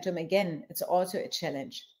that phantom again, it's also a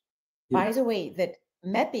challenge. Yeah. By the way, that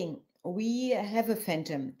mapping, we have a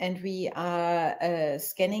phantom and we are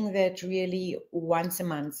scanning that really once a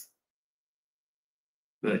month.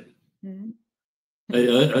 Right. Mm-hmm.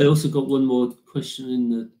 I also got one more question in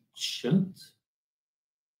the chat.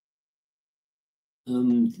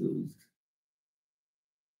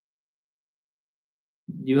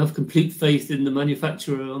 You have complete faith in the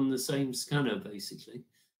manufacturer on the same scanner, basically.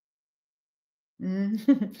 You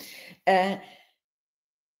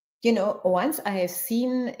know, once I have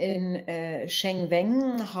seen in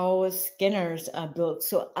Shenyang how scanners are built,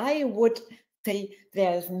 so I would say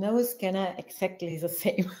there's no scanner exactly the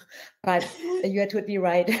same, but you are totally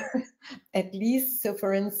right. At least, so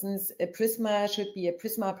for instance, a Prisma should be a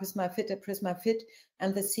Prisma, Prisma Fit, a Prisma Fit,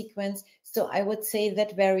 and the sequence. So I would say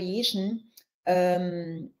that variation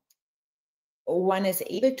one is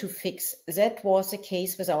able to fix. That was the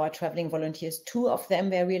case with our traveling volunteers. 2 of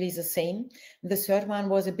them were really the same. The third one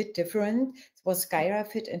was a bit different. It was Skyra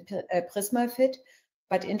Fit and Prisma Fit.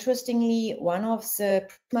 But interestingly, one of the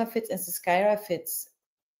Prisma Fits and the Skyra Fits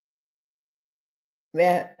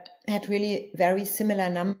had really very similar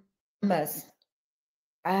numbers.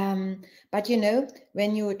 But you know,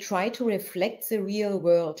 when you try to reflect the real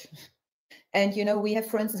world, and you know, we have,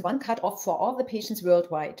 for instance, one cutoff for all the patients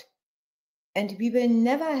worldwide. And we will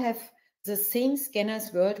never have the same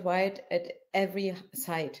scanners worldwide at every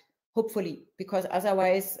site, hopefully, because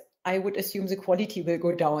otherwise I would assume the quality will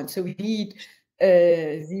go down. So we need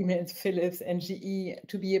Siemens, Philips, and GE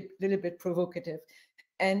to be a little bit provocative.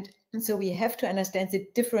 And so we have to understand the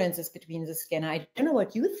differences between the scanner. I don't know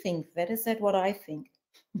what you think. That is what I think.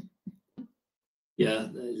 Yeah,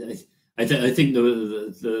 I think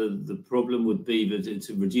the problem would be that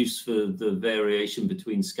to reduce the variation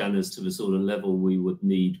between scanners to the sort of level we would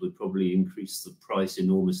need would probably increase the price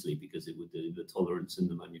enormously, because it would the tolerance in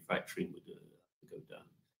the manufacturing would go down.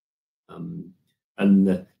 And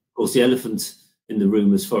of course, the elephant in the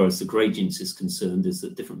room as far as the gradients is concerned is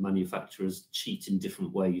that different manufacturers cheat in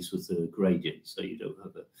different ways with the gradient, so you don't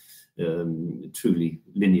have a truly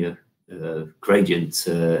linear gradient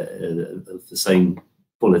of the same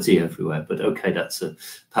quality everywhere. But okay, that's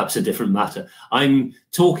perhaps a different matter. I'm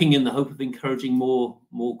talking in the hope of encouraging more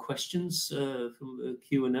questions from the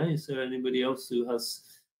Q&A. Is there anybody else who has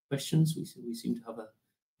questions? We seem to have a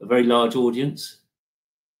very large audience.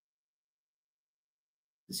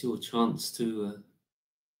 It's your chance to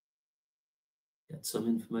get some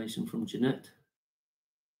information from Jeanette.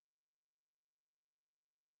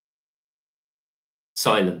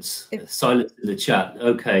 Silence. Silence in the chat.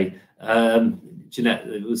 Okay. Jeanette,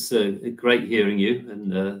 it was great hearing you,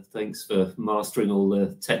 and thanks for mastering all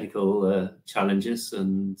the technical challenges.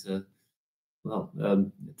 And well,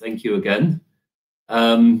 thank you again.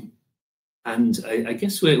 And I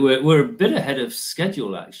guess we're a bit ahead of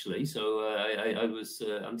schedule, actually. So I was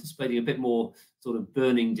anticipating a bit more sort of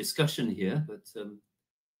burning discussion here. But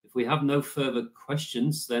if we have no further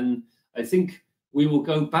questions, then I think we will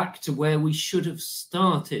go back to where we should have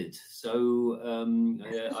started. So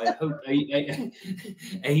I hope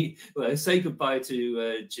well, say goodbye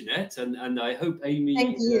to Jeanette, and I hope Amy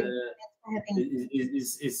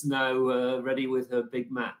is now ready with her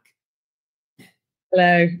BigMac.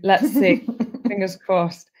 Hello, let's see. Fingers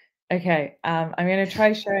crossed. Okay, I'm going to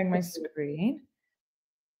try sharing my screen,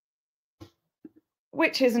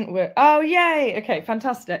 which isn't work. Oh, yay! Okay,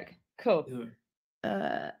 fantastic, cool.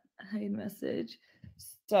 Hey, message.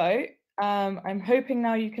 So I'm hoping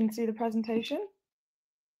now you can see the presentation.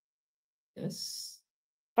 Yes.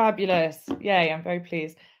 Fabulous. Yay, I'm very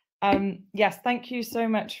pleased. Yes, thank you so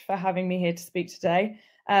much for having me here to speak today.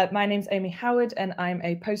 My name's Amy Howard, and I'm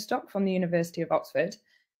a postdoc from the University of Oxford.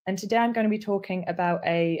 And today I'm going to be talking about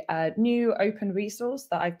a new open resource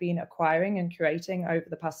that I've been acquiring and curating over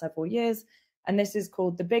the past several years. And this is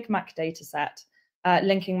called the BigMac Dataset.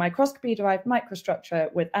 linking microscopy-derived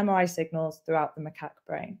microstructure with MRI signals throughout the macaque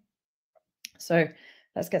brain. So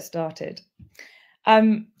let's get started.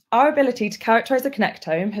 Our ability to characterize the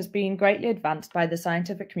connectome has been greatly advanced by the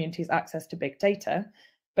scientific community's access to big data,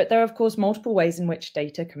 but there are, of course, multiple ways in which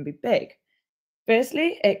data can be big.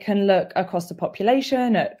 Firstly, it can look across the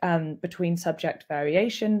population at between subject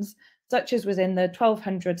variations, such as within the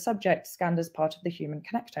 1,200 subjects scanned as part of the Human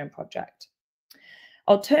Connectome Project.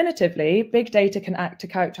 Alternatively, big data can act to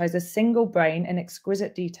characterize a single brain in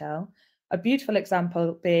exquisite detail, a beautiful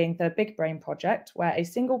example being the Big Brain Project, where a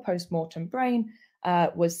single post-mortem brain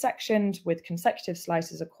was sectioned with consecutive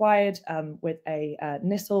slices acquired with a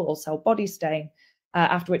Nissl or cell body stain,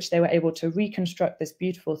 after which they were able to reconstruct this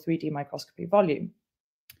beautiful 3D microscopy volume.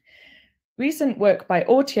 Recent work by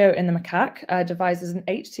Autio in the macaque devises an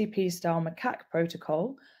HCP-style macaque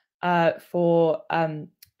protocol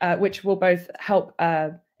which will both help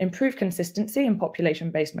improve consistency in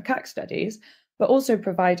population-based macaque studies, but also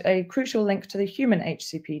provide a crucial link to the human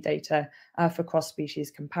HCP data for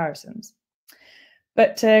cross-species comparisons.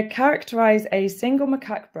 But to characterize a single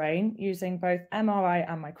macaque brain using both MRI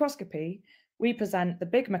and microscopy, we present the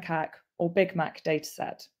BigMac or BigMac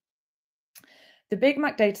dataset. The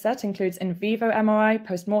BigMac dataset includes in vivo MRI,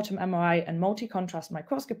 post-mortem MRI, and multi-contrast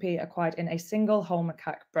microscopy acquired in a single whole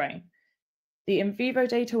macaque brain. The in vivo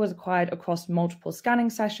data was acquired across multiple scanning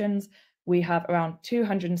sessions. We have around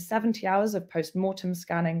 270 hours of post-mortem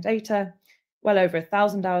scanning data, well over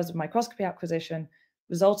 1,000 hours of microscopy acquisition,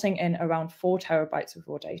 resulting in around 4 terabytes of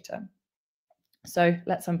raw data. So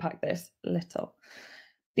let's unpack this a little.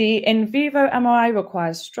 The in vivo MRI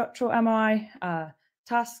requires structural MRI,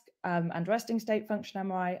 task and resting state function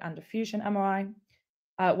MRI, and diffusion MRI,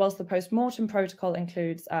 whilst the post-mortem protocol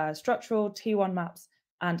includes structural T1 maps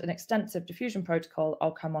and an extensive diffusion protocol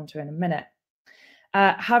I'll come on to in a minute.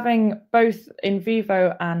 Having both in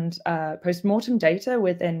vivo and post-mortem data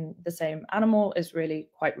within the same animal is really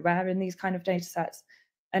quite rare in these kind of data sets,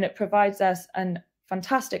 and it provides us a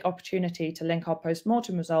fantastic opportunity to link our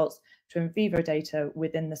post-mortem results to in vivo data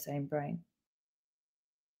within the same brain.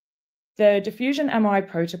 The diffusion MRI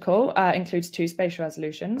protocol includes 2 spatial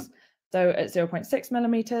resolutions. So at 0.6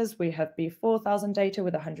 millimeters, we have B4000 data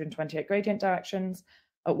with 128 gradient directions.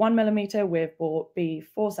 At 1 millimeter, we've bought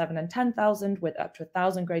B4, 7, and 10,000 with up to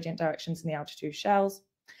 1,000 gradient directions in the outer 2 shells.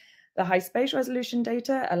 The high spatial resolution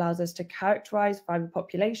data allows us to characterize fiber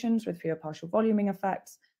populations with fewer partial voluming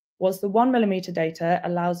effects, whilst the 1 millimeter data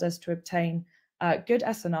allows us to obtain good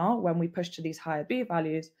SNR when we push to these higher B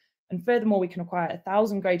values. And furthermore, we can acquire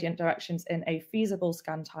 1,000 gradient directions in a feasible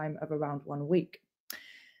scan time of around 1 week.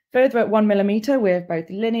 Further at 1 millimeter, we have both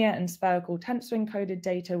linear and spherical tensor encoded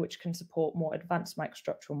data, which can support more advanced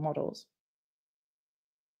microstructural models.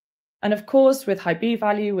 And of course, with high B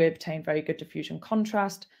value, we obtain very good diffusion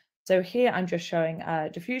contrast. So here I'm just showing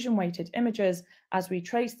diffusion weighted images as we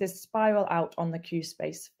trace this spiral out on the Q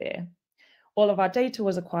space sphere. All of our data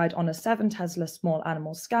was acquired on a 7 Tesla small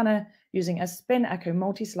animal scanner using a spin echo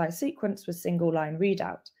multi-slice sequence with single line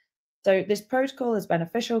readout. So this protocol is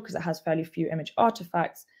beneficial because it has fairly few image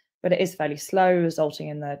artifacts, but it is fairly slow, resulting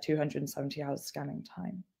in the 270 hours scanning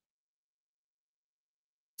time.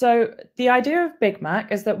 So the idea of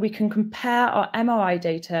BigMac is that we can compare our MRI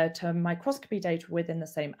data to microscopy data within the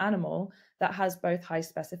same animal that has both high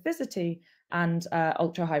specificity and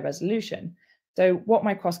ultra high resolution. So what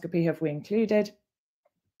microscopy have we included?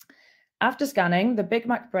 After scanning, the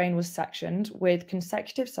BigMac brain was sectioned with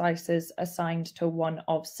consecutive slices assigned to one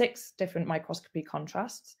of 6 different microscopy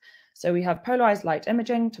contrasts. So we have polarized light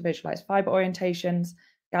imaging to visualize fiber orientations,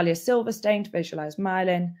 Gallium silver stain to visualize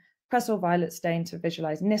myelin, Cresol violet stain to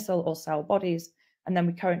visualize Nissl or cell bodies, and then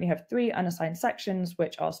we currently have 3 unassigned sections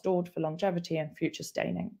which are stored for longevity and future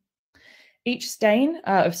staining. Each stain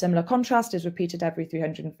of similar contrast is repeated every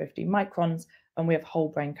 350 microns, and we have whole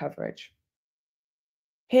brain coverage.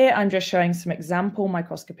 Here I'm just showing some example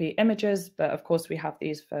microscopy images, but of course we have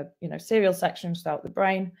these for serial sections throughout the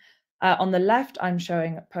brain. On the left, I'm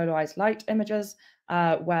showing polarized light images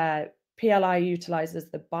where PLI utilizes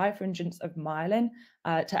the birefringence of myelin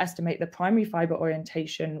to estimate the primary fiber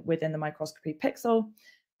orientation within the microscopy pixel.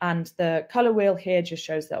 And the color wheel here just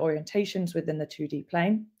shows the orientations within the 2D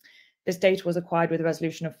plane. This data was acquired with a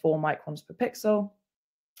resolution of 4 microns per pixel.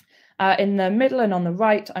 In the middle and on the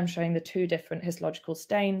right, I'm showing the 2 different histological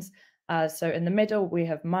stains. So in the middle, we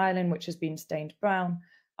have myelin, which has been stained brown.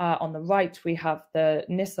 On the right, we have the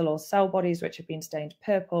Nissl or cell bodies, which have been stained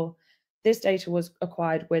purple. This data was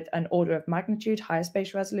acquired with an order of magnitude higher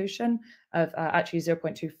spatial resolution of actually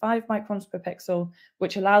 0.25 microns per pixel,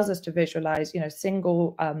 which allows us to visualize,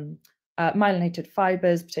 single myelinated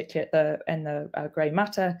fibers, particularly in the grey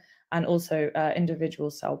matter, and also individual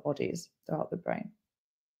cell bodies throughout the brain.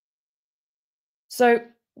 So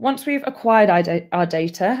once we've acquired our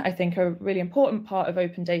data, I think a really important part of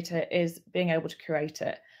open data is being able to curate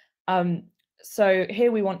it. So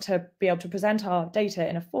here we want to be able to present our data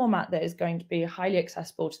in a format that is going to be highly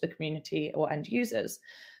accessible to the community or end users.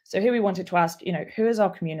 So here we wanted to ask, who is our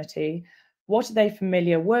community? What are they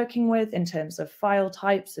familiar working with in terms of file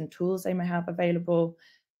types and tools they may have available?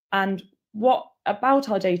 And what about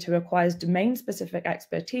our data requires domain-specific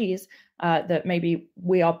expertise that maybe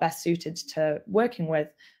we are best suited to working with?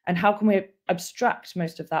 And how can we abstract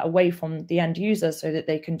most of that away from the end user so that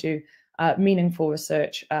they can do meaningful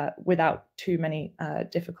research without too many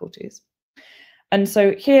difficulties? And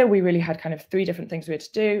so here we really had kind of three different things we had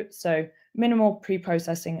to do. So minimal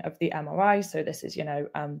pre-processing of the MRI. So this is,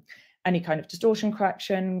 any kind of distortion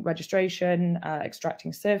correction, registration,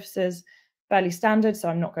 extracting surfaces, fairly standard. So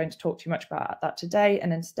I'm not going to talk too much about that today.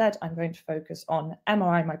 And instead, I'm going to focus on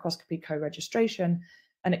MRI microscopy co-registration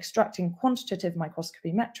and extracting quantitative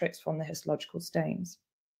microscopy metrics from the histological stains.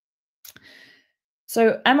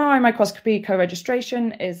 So MRI microscopy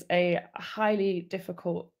co-registration is a highly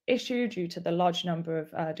difficult issue due to the large number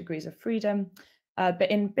of degrees of freedom.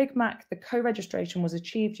 But in BigMac, the co-registration was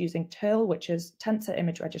achieved using TIL, which is Tensor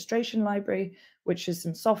Image Registration Library, which is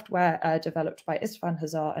some software developed by Istvan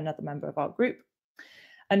Hazar, another member of our group.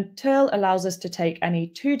 And TIL allows us to take any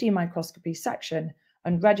 2D microscopy section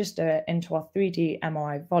and register it into our 3D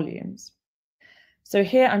MRI volumes. So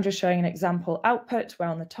here I'm just showing an example output where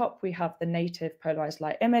on the top we have the native polarized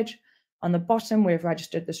light image. On the bottom, we've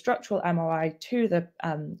registered the structural MRI to the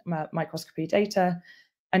microscopy data.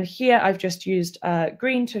 And here I've just used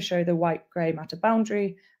green to show the white-grey matter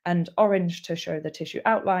boundary and orange to show the tissue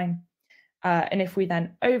outline. And if we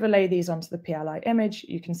then overlay these onto the PLI image,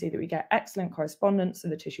 you can see that we get excellent correspondence in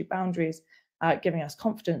the tissue boundaries, giving us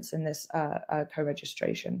confidence in this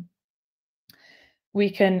co-registration. We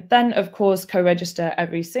can then, of course, co-register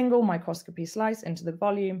every single microscopy slice into the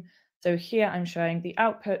volume. So here I'm showing the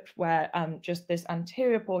output where just this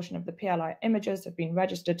anterior portion of the PLI images have been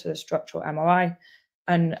registered to the structural MRI.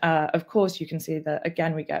 And of course, you can see that,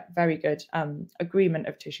 again, we get very good agreement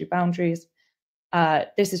of tissue boundaries.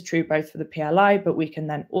 This is true both for the PLI, but we can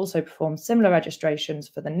then also perform similar registrations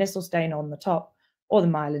for the Nissl stain on the top or the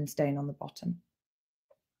myelin stain on the bottom.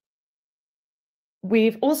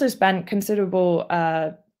 We've also spent considerable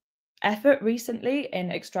effort recently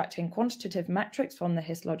in extracting quantitative metrics from the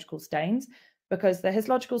histological stains, because the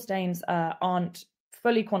histological stains aren't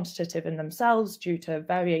fully quantitative in themselves due to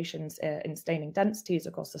variations in staining densities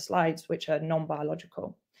across the slides, which are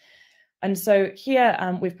non-biological. And so here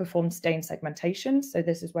we've performed stain segmentation. So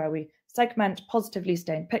this is where we segment positively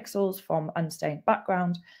stained pixels from unstained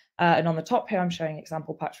background. And on the top here, I'm showing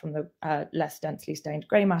example patch from the less densely stained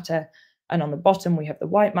grey matter. And on the bottom, we have the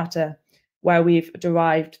white matter, where we've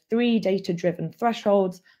derived 3 data-driven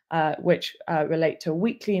thresholds, which relate to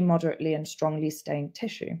weakly, moderately, and strongly stained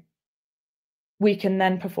tissue. We can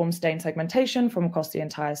then perform stain segmentation from across the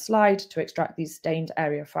entire slide to extract these stained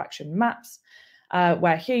area fraction maps,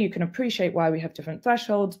 where here you can appreciate why we have different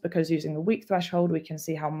thresholds, because using the weak threshold, we can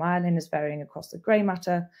see how myelin is varying across the grey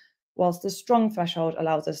matter, whilst the strong threshold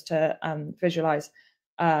allows us to visualize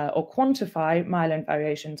or quantify myelin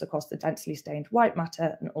variations across the densely stained white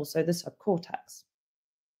matter and also the subcortex.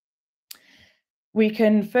 We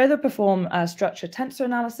can further perform structure tensor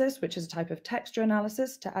analysis, which is a type of texture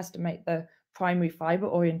analysis to estimate the primary fiber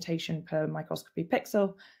orientation per microscopy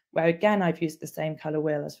pixel, where again, I've used the same color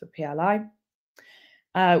wheel as for PLI.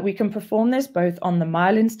 We can perform this both on the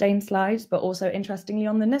myelin stain slides, but also interestingly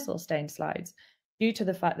on the Nissl stain slides, due to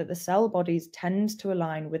the fact that the cell bodies tend to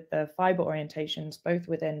align with the fiber orientations, both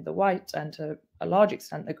within the white and to a large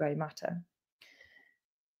extent the grey matter.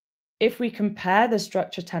 If we compare the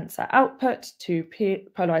structure tensor output to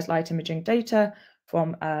polarized light imaging data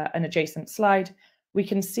from an adjacent slide, we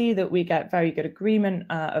can see that we get very good agreement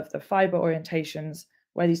of the fiber orientations,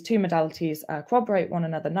 where these two modalities corroborate one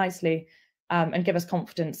another nicely and give us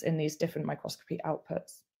confidence in these different microscopy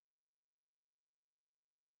outputs.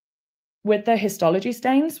 With the histology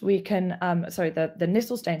stains, we can, the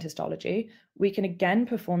Nissl stain histology, we can again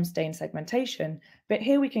perform stain segmentation, but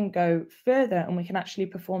here we can go further and we can actually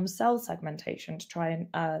perform cell segmentation to try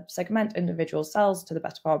and segment individual cells to the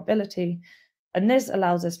best of our ability. And this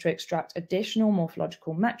allows us to extract additional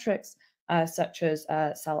morphological metrics, such as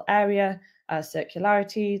cell area,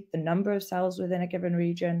 circularity, the number of cells within a given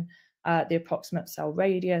region, the approximate cell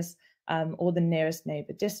radius, or the nearest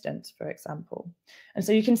neighbor distance, for example. And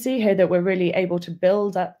so you can see here that we're really able to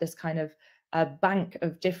build up this kind of a bank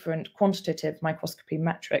of different quantitative microscopy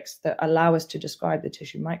metrics that allow us to describe the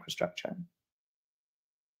tissue microstructure.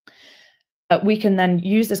 We can then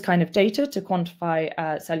use this kind of data to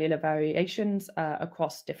quantify cellular variations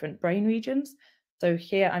across different brain regions. So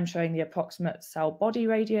here I'm showing the approximate cell body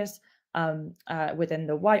radius within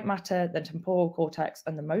the white matter, the temporal cortex,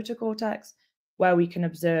 and the motor cortex, where we can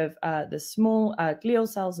observe the small glial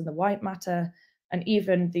cells in the white matter, and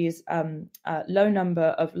even these low number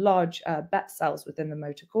of large BET cells within the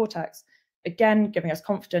motor cortex, again giving us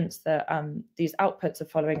confidence that these outputs are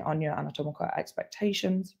following our neuroanatomical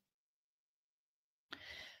expectations.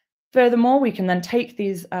 Furthermore, we can then take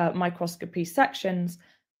these microscopy sections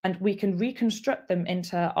and we can reconstruct them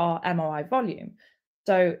into our MRI volume.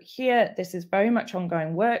 So here, this is very much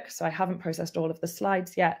ongoing work, so I haven't processed all of the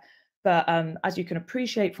slides yet, but as you can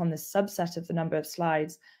appreciate from this subset of the number of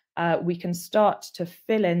slides, we can start to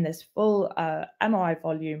fill in this full MRI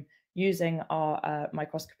volume using our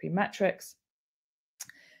microscopy metrics,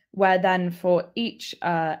 where then for each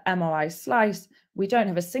MRI slice, we don't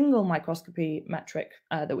have a single microscopy metric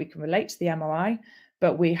that we can relate to the MRI,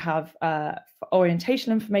 but we have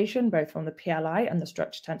orientation information both from the PLI and the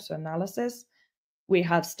structure tensor analysis. We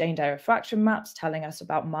have stained area fraction maps telling us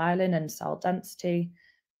about myelin and cell density,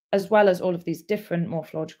 as well as all of these different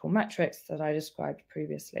morphological metrics that I described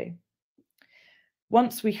previously.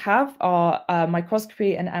 Once we have our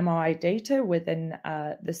microscopy and MRI data within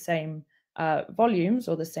the same volumes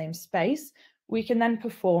or the same space, we can then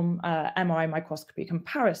perform MRI microscopy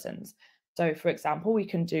comparisons. So for example, we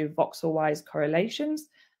can do voxel-wise correlations.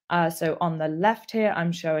 So on the left here,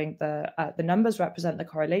 I'm showing the numbers represent the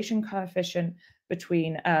correlation coefficient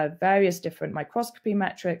between various different microscopy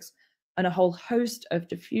metrics and a whole host of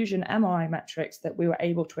diffusion MRI metrics that we were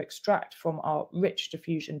able to extract from our rich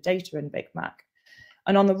diffusion data in BigMac.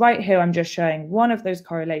 And on the right here, I'm just showing one of those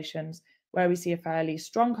correlations where we see a fairly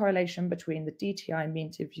strong correlation between the DTI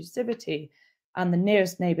mean diffusivity and the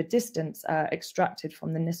nearest neighbor distance extracted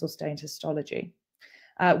from the Nisselstein histology,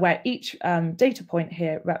 where each data point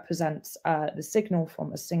here represents the signal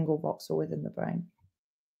from a single voxel within the brain.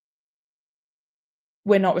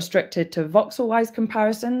 We're not restricted to voxel-wise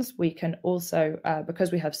comparisons. We can also,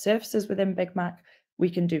 because we have surfaces within BigMac, we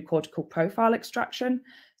can do cortical profile extraction.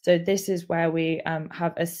 So this is where we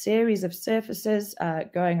have a series of surfaces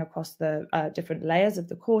going across the different layers of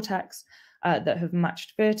the cortex that have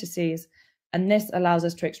matched vertices. And this allows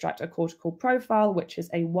us to extract a cortical profile, which is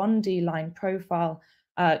a 1D line profile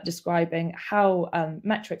describing how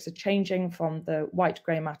metrics are changing from the white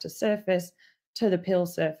gray matter surface to the pill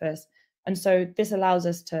surface. And so this allows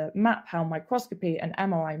us to map how microscopy and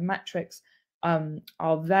MRI metrics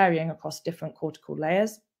are varying across different cortical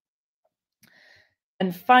layers.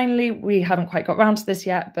 And finally, we haven't quite got around to this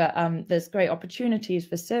yet, but there's great opportunities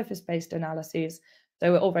for surface-based analyses.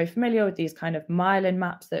 So we're all very familiar with these kind of myelin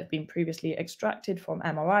maps that have been previously extracted from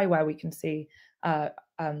MRI, where we can see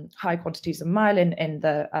high quantities of myelin in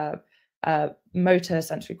the motor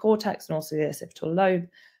sensory cortex and also the occipital lobe.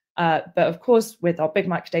 But of course, with our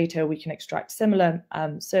BigMac data, we can extract similar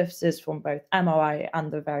surfaces from both MRI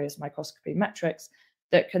and the various microscopy metrics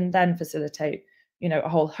that can then facilitate, a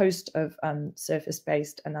whole host of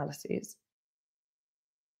surface-based analyses.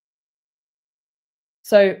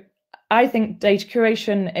 So I think data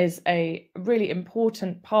curation is a really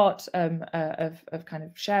important part of kind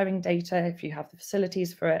of sharing data if you have the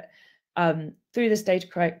facilities for it. Through this data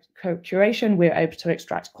curation, we're able to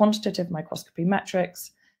extract quantitative microscopy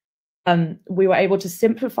metrics. We were able to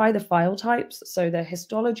simplify the file types. So the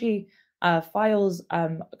histology files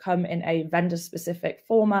come in a vendor-specific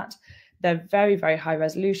format. They're very, very high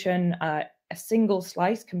resolution. A single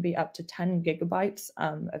slice can be up to 10 gigabytes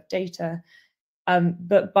of data.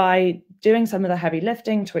 But by doing some of the heavy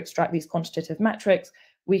lifting to extract these quantitative metrics,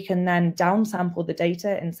 we can then downsample the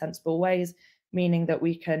data in sensible ways, meaning that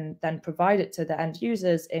we can then provide it to the end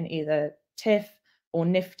users in either TIFF or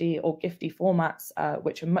NIFTY or GIFTY formats,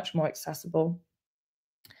 which are much more accessible.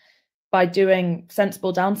 By doing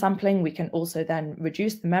sensible downsampling, we can also then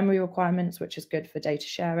reduce the memory requirements, which is good for data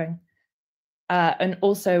sharing. And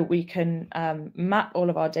also we can map all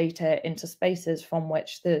of our data into spaces from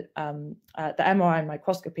which the MRI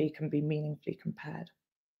microscopy can be meaningfully compared.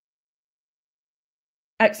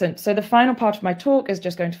 Excellent. So the final part of my talk is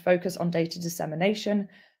just going to focus on data dissemination.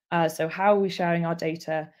 So how are we sharing our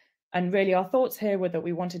data? And really our thoughts here were that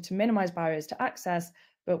we wanted to minimize barriers to access,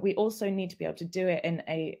 but we also need to be able to do it in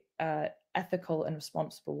a ethical and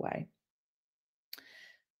responsible way.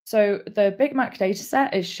 So the BigMac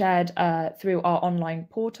dataset is shared through our online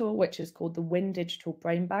portal, which is called the Win Digital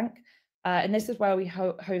Brain Bank. And this is where we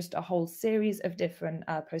host a whole series of different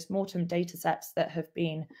post-mortem data sets that have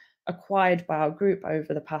been acquired by our group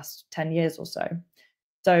over the past 10 years or so.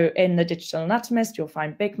 So in the Digital Anatomist, you'll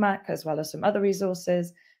find BigMac as well as some other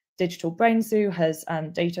resources. Digital Brain Zoo has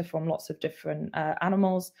data from lots of different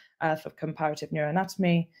animals for comparative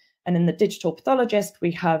neuroanatomy. And in the Digital Pathologist,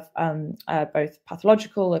 we have both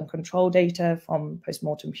pathological and control data from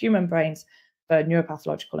post-mortem human brains for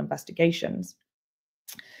neuropathological investigations.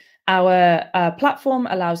 Our platform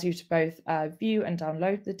allows you to both view and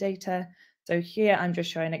download the data. So here I'm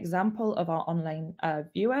just showing an example of our online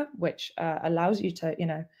viewer, which allows you to,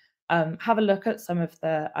 have a look at some of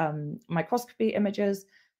the microscopy images.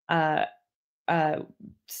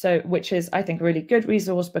 Which is, I think, a really good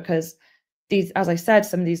resource because these, as I said,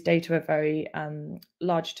 some of these data are very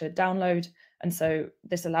large to download. And so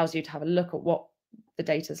this allows you to have a look at what the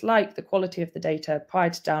data is like, the quality of the data prior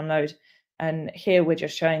to download. And here we're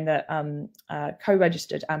just showing that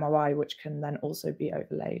co-registered MRI, which can then also be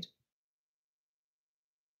overlaid.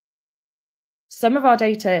 Some of our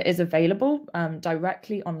data is available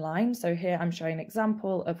directly online. So here I'm showing an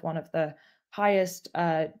example of one of the highest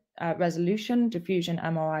resolution diffusion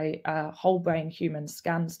MRI whole brain human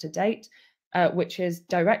scans to date, which is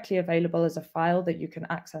directly available as a file that you can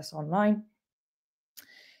access online.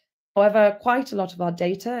 However, quite a lot of our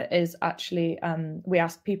data is actually, we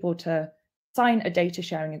ask people to sign a data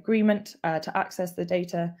sharing agreement to access the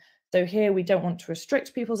data. So here we don't want to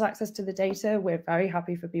restrict people's access to the data. We're very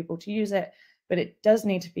happy for people to use it, but it does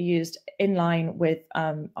need to be used in line with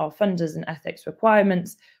our funders and ethics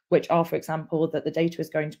requirements, which are, for example, that the data is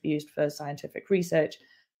going to be used for scientific research.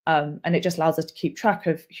 And it just allows us to keep track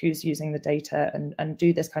of who's using the data and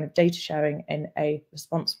do this kind of data sharing in a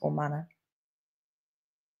responsible manner.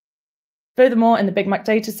 Furthermore, in the BigMac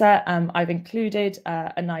dataset, I've included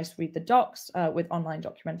a nice read the docs with online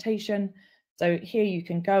documentation. So here you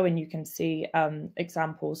can go and you can see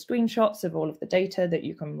example screenshots of all of the data that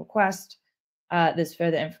you can request. There's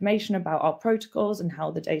further information about our protocols and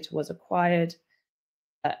how the data was acquired.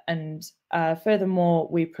 And furthermore,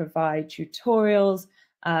 we provide tutorials.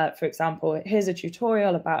 For example, here's a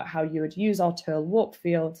tutorial about how you would use our tool warp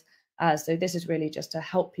fields. So this is really just to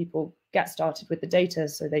help people get started with the data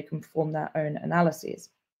so they can perform their own analyses.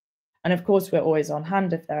 And of course, we're always on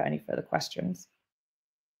hand if there are any further questions.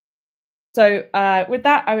 So with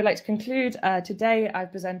that, I would like to conclude. Today,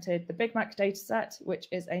 I've presented the BigMac dataset, which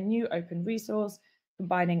is a new open resource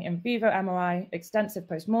combining in vivo MRI, extensive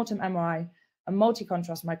postmortem MRI, and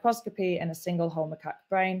multi-contrast microscopy in a single whole macaque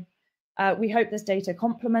brain. We hope this data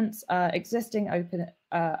complements existing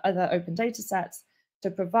other open data sets to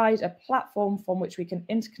provide a platform from which we can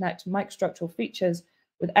interconnect microstructural features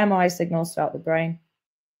with MRI signals throughout the brain.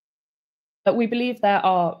 But we believe there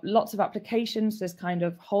are lots of applications for this kind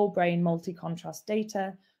of whole brain multi-contrast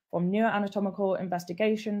data, from neuroanatomical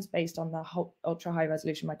investigations based on the ultra-high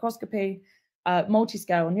resolution microscopy,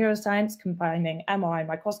 multi-scale neuroscience combining MRI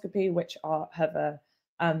microscopy, which have a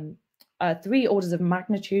 3 orders of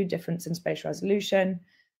magnitude difference in spatial resolution.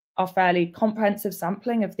 Our fairly comprehensive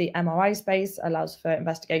sampling of the MRI space allows for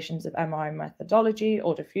investigations of MRI methodology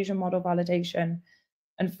or diffusion model validation.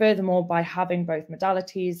 And furthermore, by having both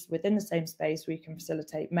modalities within the same space, we can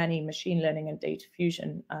facilitate many machine learning and data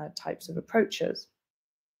fusion types of approaches.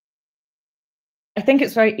 I think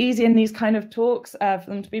it's very easy in these kind of talks for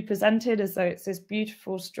them to be presented as though it's this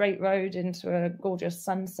beautiful straight road into a gorgeous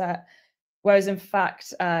sunset, whereas in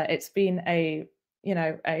fact, it's been a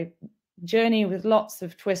journey with lots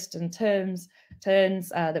of twists and turns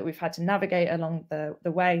that we've had to navigate along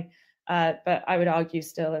the way. But I would argue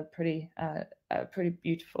still a pretty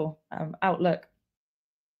beautiful outlook.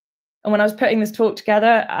 And when I was putting this talk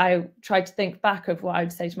together, I tried to think back of what I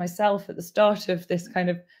would say to myself at the start of this kind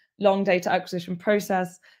of long data acquisition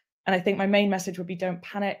process. And I think my main message would be, don't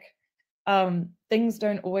panic. Things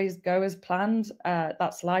don't always go as planned.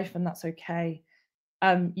 That's life and that's okay.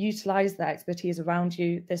 Utilize the expertise around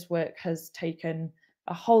you. This work has taken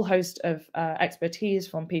a whole host of expertise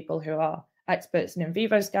from people who are experts in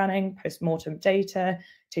vivo scanning, post-mortem data,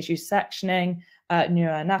 tissue sectioning,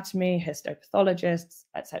 neuroanatomy, histopathologists,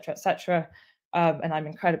 etc., etc. And I'm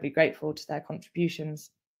incredibly grateful to their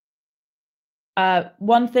contributions.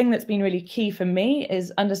 One thing that's been really key for me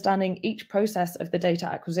is understanding each process of the data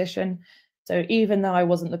acquisition. So even though I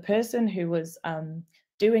wasn't the person who was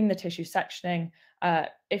doing the tissue sectioning,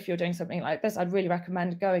 if you're doing something like this, I'd really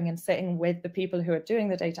recommend going and sitting with the people who are doing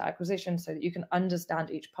the data acquisition so that you can understand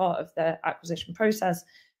each part of the acquisition process.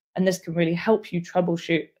 And this can really help you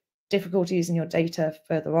troubleshoot difficulties in your data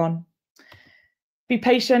further on. Be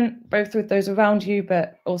patient, both with those around you,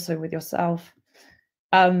 but also with yourself.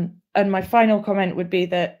 And my final comment would be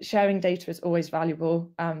that sharing data is always valuable.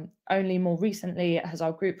 Only more recently has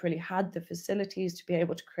our group really had the facilities to be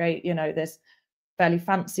able to create, you know, this fairly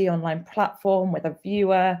fancy online platform with a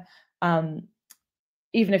viewer.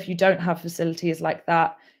 Even if you don't have facilities like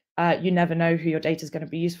that, you never know who your data is going to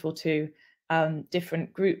be useful to.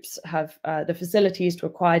 Different groups have the facilities to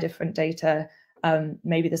acquire different data.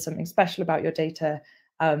 Maybe there's something special about your data.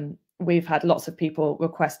 We've had lots of people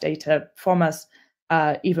request data from us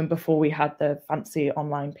even before we had the fancy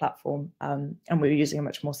online platform, and we were using a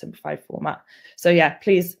much more simplified format. So yeah,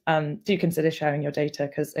 please do consider sharing your data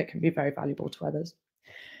because it can be very valuable to others.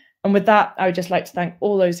 And with that, I would just like to thank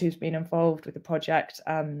all those who've been involved with the project.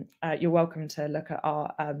 You're welcome to look at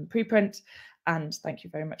our preprint, and thank you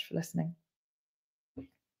very much for listening.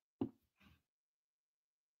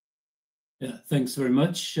 Yeah, thanks very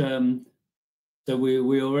much. So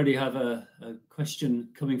we already have a question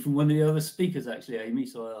coming from one of the other speakers, actually, Amy.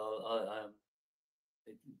 So I'll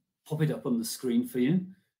pop it up on the screen for you.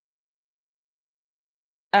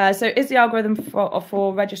 So is the algorithm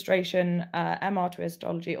for registration MR to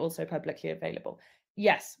histology also publicly available?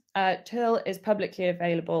 Yes, TIL is publicly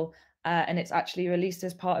available, and it's actually released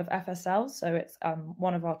as part of FSL. So it's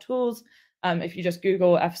one of our tools. If you just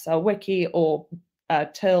Google FSL Wiki or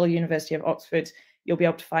TIL University of Oxford, you'll be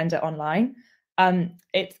able to find it online.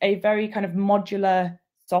 It's a very kind of modular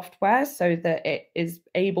software so that it is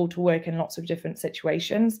able to work in lots of different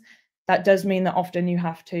situations. That does mean that often you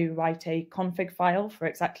have to write a config file for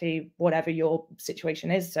exactly whatever your situation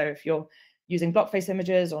is. So if you're using block face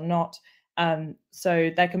images or not. So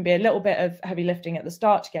there can be a little bit of heavy lifting at the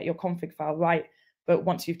start to get your config file right. But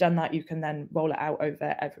once you've done that, you can then roll it out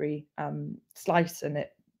over every slice. And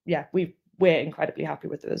we're incredibly happy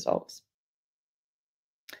with the results.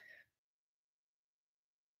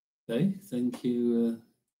 Okay, thank you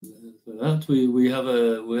for that. We have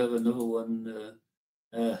another one.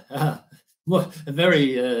 Well, a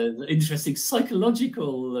very interesting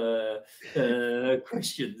psychological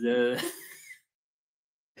question.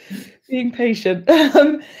 Being patient.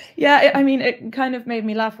 Yeah, I mean, it kind of made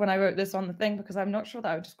me laugh when I wrote this on the thing because I'm not sure that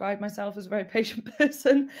I would describe myself as a very patient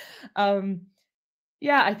person.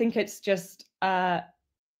 Yeah, I think it's just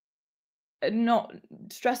not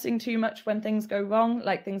stressing too much when things go wrong.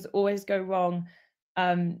 Like, things always go wrong.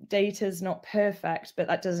 Data's not perfect, but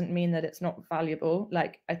that doesn't mean that it's not valuable.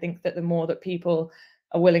 Like, I think that the more that people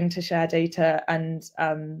are willing to share data and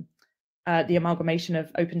the amalgamation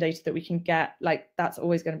of open data that we can get, like, that's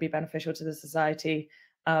always going to be beneficial to the society.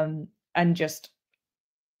 And just,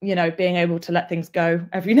 you know, being able to let things go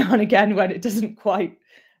every now and again when it doesn't quite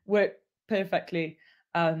work perfectly.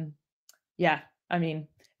 Yeah, I mean,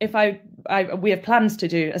 if we have plans to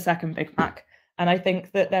do a second BigMac, and I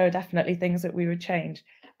think that there are definitely things that we would change.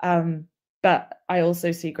 But I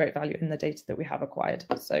also see great value in the data that we have acquired.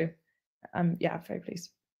 So yeah, I'm very pleased.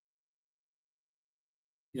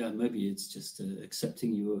 Yeah, maybe it's just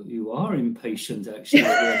accepting you are impatient, actually.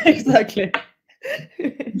 Exactly.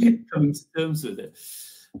 Coming to terms with it.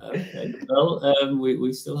 Okay. Well,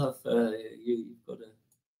 we still have you've got to.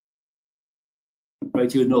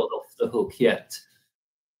 Right, you're not off the hook yet.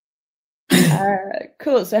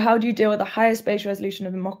 Cool. So how do you deal with the higher spatial resolution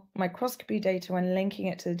of microscopy data when linking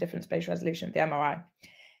it to the different spatial resolution of the MRI?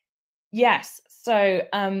 Yes. So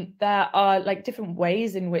there are like different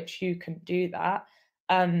ways in which you can do that.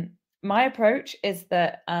 My approach is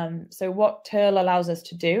that, so what TIL allows us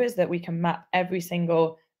to do is that we can map every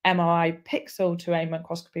single MRI pixel to a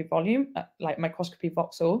microscopy volume, like microscopy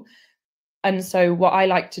voxel. And so what I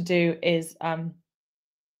like to do is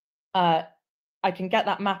I can get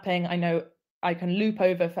that mapping. I know I can loop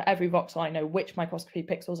over for every voxel. I know which microscopy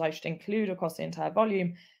pixels I should include across the entire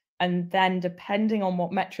volume. And then depending on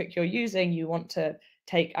what metric you're using, you want to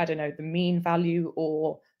take, I don't know, the mean value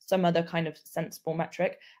or some other kind of sensible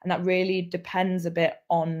metric. And that really depends a bit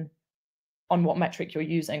on what metric you're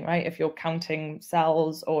using, right? If you're counting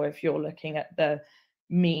cells or if you're looking at the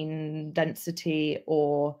mean density,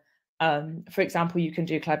 or for example, you can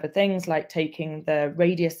do clever things like taking the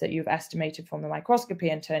radius that you've estimated from the microscopy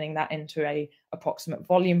and turning that into a approximate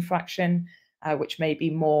volume fraction, which may be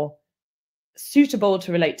more suitable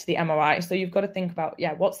to relate to the MRI. So you've got to think about,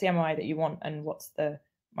 yeah, what's the MRI that you want and what's the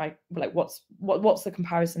what's the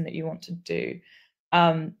comparison that you want to do.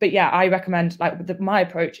 But yeah, I recommend, like, my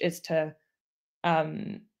approach is to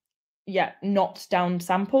not down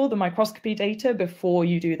sample the microscopy data before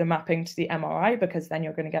you do the mapping to the MRI, because then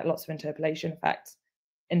you're going to get lots of interpolation effects.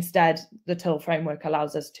 Instead, the TIL framework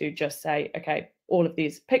allows us to just say, okay, all of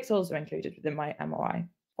these pixels are included within my MRI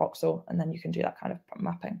voxel, and then you can do that kind of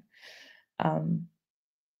mapping.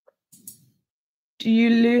 Do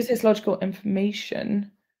you lose histological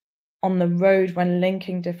information on the road when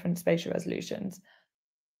linking different spatial resolutions?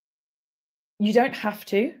 You don't have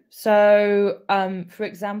to. So, for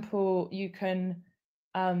example, you can,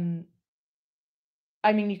 I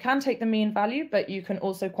mean, you can take the mean value, but you can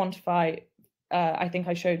also quantify, I think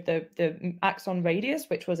I showed the axon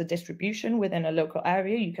radius, which was a distribution within a local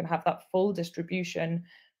area. You can have that full distribution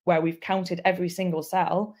where we've counted every single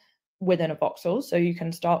cell within a voxel. So you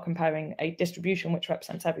can start comparing a distribution which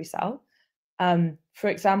represents every cell. For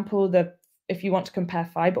example, if you want to compare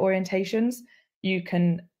fiber orientations, you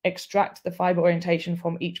can extract the fiber orientation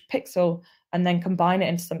from each pixel and then combine it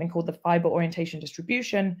into something called the fiber orientation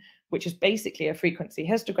distribution, which is basically a frequency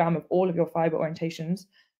histogram of all of your fiber orientations.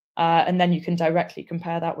 And then you can directly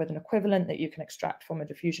compare that with an equivalent that you can extract from a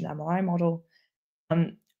diffusion MRI model.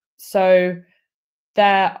 So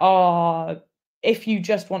there are, if you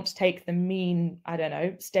just want to take the mean, I don't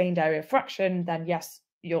know, stained area fraction, then yes,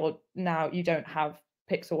 you don't have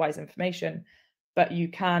pixel-wise information, but you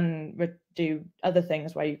can do other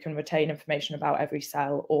things where you can retain information about every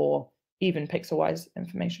cell or even pixel-wise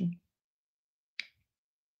information.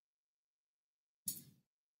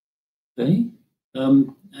 Okay.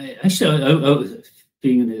 Actually,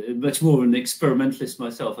 being much more of an experimentalist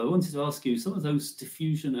myself, I wanted to ask you, some of those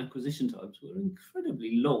diffusion acquisition times were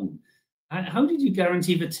incredibly long. How did you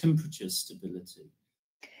guarantee the temperature stability?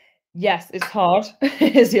 Yes, it's hard,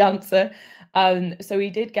 is the answer. So we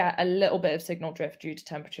did get a little bit of signal drift due to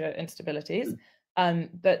temperature instabilities,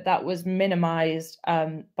 but that was minimized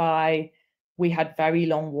by, we had very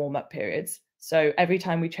long warm-up periods. So every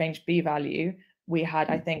time we changed B value, we had,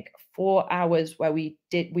 I think, 4 hours where we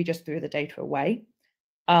just threw the data away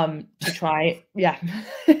to try. Yeah.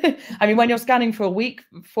 I mean, when you're scanning for a week,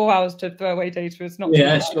 4 hours to throw away data is not.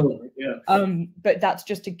 Yeah, sure. Yeah. But that's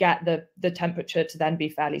just to get the temperature to then be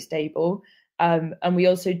fairly stable. And we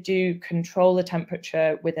also do control the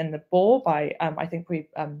temperature within the bore by, I think we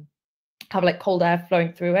have like cold air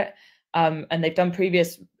flowing through it. And they've done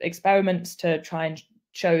previous experiments to try and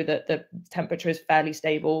show that the temperature is fairly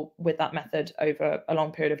stable with that method over a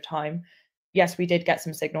long period of time. Yes, we did get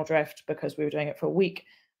some signal drift because we were doing it for a week.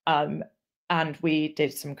 And we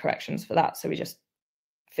did some corrections for that. So we just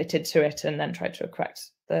fitted to it and then tried to correct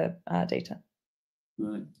the data.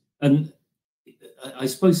 Right. And I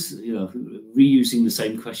suppose, reusing the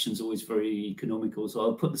same question is always very economical. So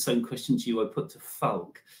I'll put the same question to you I put to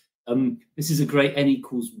Falk. This is a great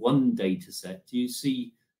n=1 data set. Do you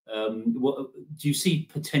see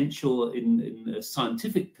potential in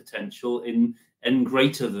scientific potential in n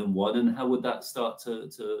greater than 1, and how would that start to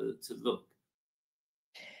look?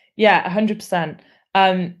 Yeah, 100%.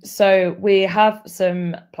 So we have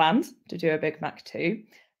some plans to do a BigMac too.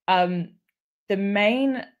 The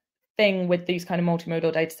main thing with these kind of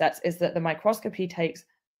multimodal data sets is that the microscopy takes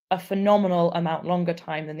a phenomenal amount longer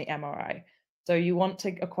time than the MRI. So you want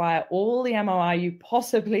to acquire all the MRI you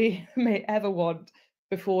possibly may ever want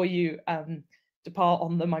before you depart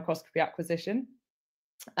on the microscopy acquisition.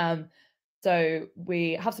 So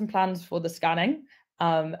we have some plans for the scanning,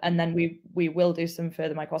 and then we will do some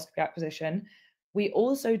further microscopy acquisition. We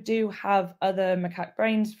also do have other macaque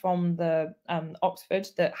brains from the Oxford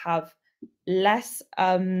that have less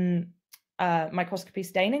microscopy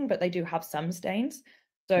staining, but they do have some stains.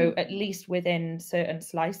 So at least within certain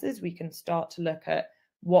slices, we can start to look at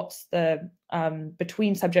what's the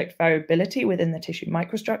between subject variability within the tissue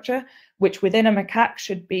microstructure, which within a macaque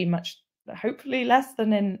should be much, hopefully less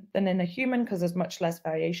than in a human, because there's much less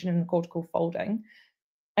variation in the cortical folding.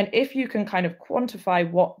 And if you can kind of quantify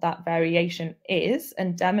what that variation is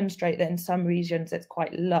and demonstrate that in some regions it's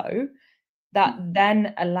quite low, that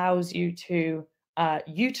then allows you to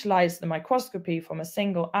utilize the microscopy from a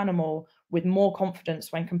single animal with more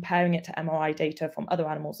confidence when comparing it to MRI data from other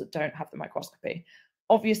animals that don't have the microscopy.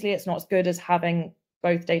 Obviously, it's not as good as having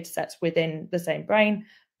both data sets within the same brain,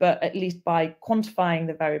 but at least by quantifying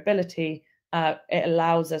the variability, it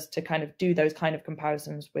allows us to kind of do those kind of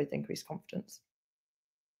comparisons with increased confidence.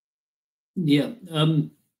 Yeah,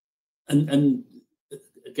 and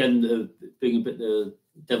again, being a bit the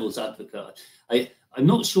devil's advocate, I'm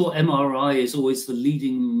not sure MRI is always the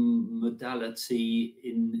leading modality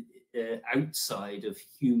in outside of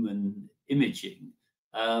human imaging,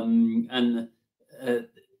 and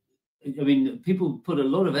I mean, people put a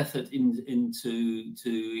lot of effort into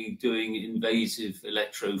doing invasive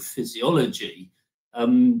electrophysiology.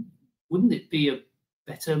 Wouldn't it be a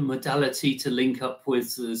better modality to link up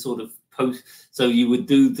with the sort of so you would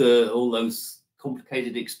do all those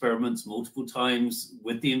complicated experiments multiple times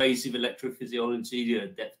with the invasive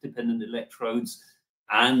electrophysiology, depth-dependent electrodes,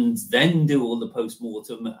 and then do all the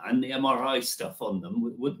post-mortem and the MRI stuff on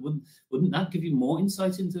them, wouldn't that give you more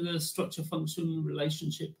insight into the structure-function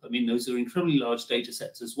relationship? I mean, those are incredibly large data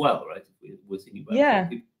sets as well, right? If we're thinking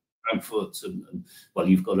about Frankfurt and well,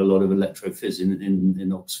 you've got a lot of electrophys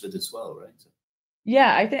in Oxford as well, right?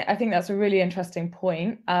 Yeah, I think that's a really interesting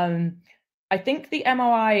point. I think the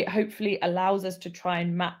MRI hopefully allows us to try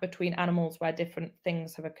and map between animals where different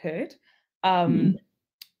things have occurred.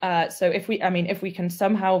 So if we can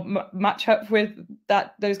somehow match up with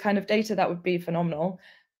those kind of data, that would be phenomenal.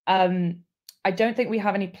 I don't think we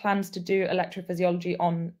have any plans to do electrophysiology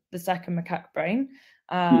on the second macaque brain,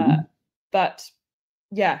 but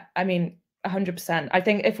yeah, I mean, 100%. I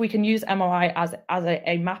think if we can use MRI as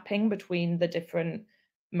a mapping between the different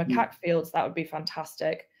macaque fields, that would be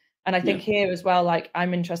fantastic. And I think here as well, like,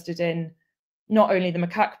 I'm interested in not only the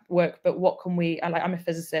macaque work, but what can we, like, I'm a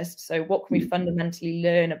physicist, so what can we fundamentally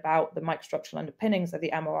learn about the microstructural underpinnings of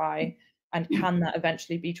the MRI, and can that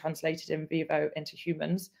eventually be translated in vivo into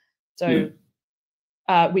humans? So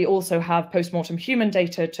we also have post-mortem human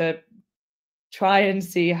data to try and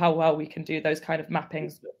see how well we can do those kind of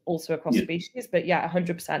mappings also across species. But yeah,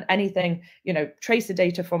 100%. Anything, you know, tracer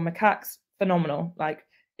data from macaques, phenomenal. Like,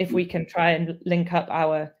 if we can try and link up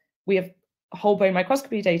we have whole bone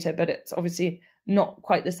microscopy data, but it's obviously not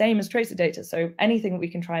quite the same as tracer data. So anything we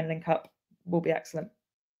can try and link up will be excellent.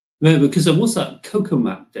 No, because there was that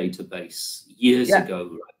COCOMAP database years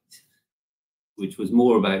ago, right? Which was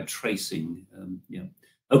more about tracing.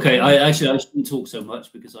 Okay, I shouldn't talk so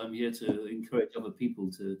much because I'm here to encourage other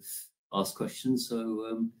people to ask questions.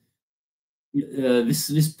 So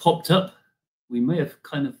this popped up. We may have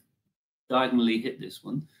kind of diagonally hit this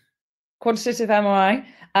one. Quantitative MRI.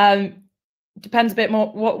 Depends a bit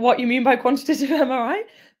more what you mean by quantitative MRI,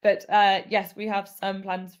 but yes, we have some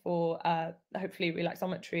plans for hopefully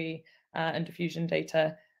relaxometry and diffusion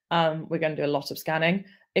data. We're going to do a lot of scanning.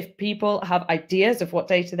 If people have ideas of what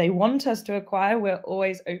data they want us to acquire, we're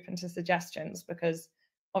always open to suggestions, because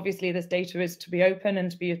obviously this data is to be open and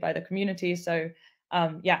to be used by the community. So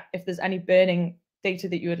yeah, if there's any burning data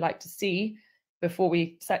that you would like to see before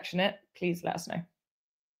we section it, please let us know.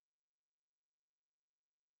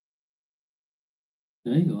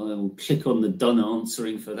 Okay, I'll click on the done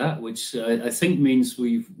answering for that, which I think means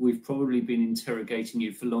we've probably been interrogating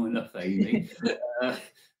you for long enough, Amy.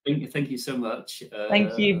 Thank you so much.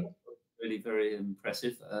 Thank you. Really very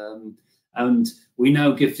impressive. And we now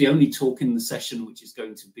give the only talk in the session which is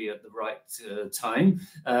going to be at the right time,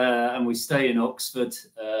 and we stay in Oxford.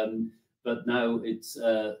 But now it's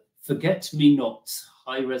Forget Me Not,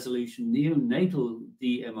 high resolution neonatal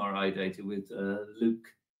dMRI data with Luke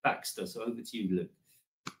Baxter. So over to you, Luke.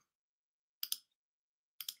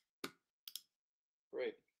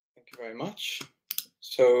 Great, thank you very much.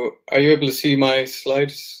 So are you able to see my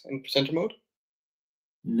slides in presenter mode?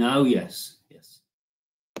 Now, yes.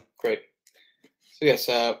 Great. So yes,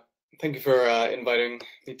 thank you for inviting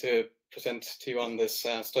me to present to you on this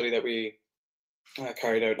study that we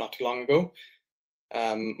carried out not too long ago.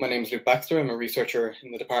 My name is Luke Baxter. I'm a researcher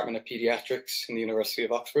in the Department of Pediatrics in the University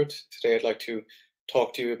of Oxford. Today I'd like to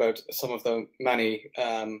talk to you about some of the many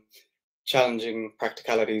challenging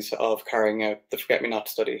practicalities of carrying out the Forget Me Not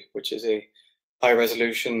study, which is a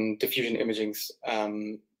high-resolution diffusion imaging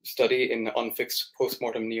study in unfixed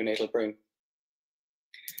postmortem neonatal brain.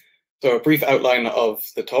 So a brief outline of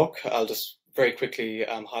the talk. I'll just very quickly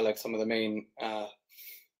highlight some of the main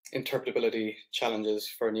interpretability challenges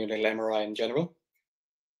for neonatal MRI in general.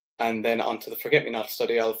 And then onto the Forget Me Not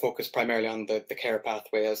study, I'll focus primarily on the care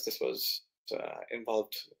pathway, as this was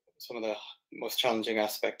involved some of the most challenging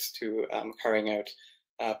aspects to carrying out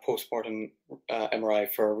post-mortem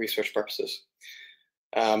MRI for research purposes.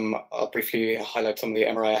 I'll briefly highlight some of the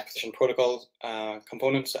MRI acquisition protocol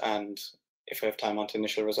components, and if we have time, onto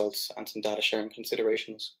initial results and some data sharing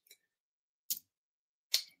considerations.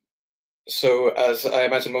 So, as I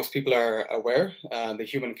imagine most people are aware,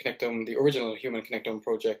 the original Human Connectome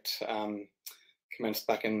project commenced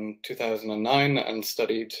back in 2009 and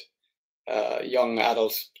studied young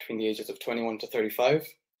adults between the ages of 21 to 35.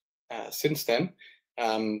 Since then,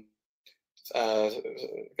 other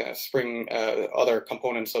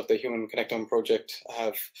components of the Human Connectome project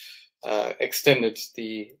have extended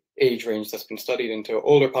the age range that's been studied into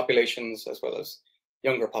older populations as well as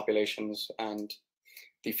younger populations, and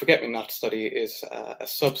the Forget Me Not study is a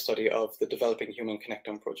sub-study of the Developing Human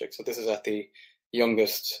Connectome project. So this is at the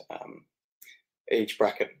youngest age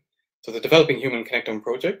bracket. So the Developing Human Connectome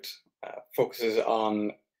project focuses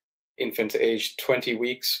on infants aged 20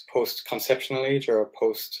 weeks post-conceptional age or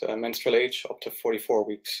post-menstrual age up to 44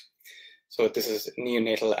 weeks. So this is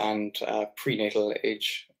neonatal and prenatal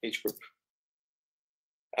age group.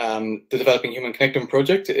 The Developing Human Connectome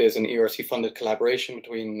project is an ERC-funded collaboration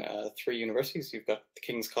between 3 universities. You've got the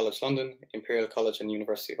King's College London, Imperial College, and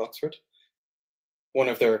University of Oxford. One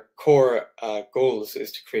of their core goals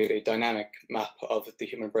is to create a dynamic map of the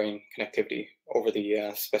human brain connectivity over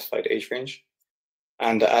the specified age range.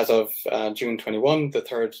 And as of June 21, the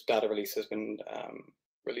 3rd data release has been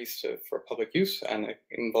released for public use, and it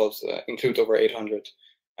includes over 800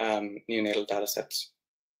 neonatal data sets.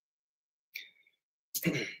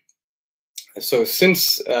 So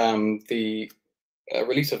since the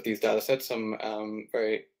release of these data sets, some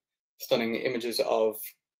very stunning images of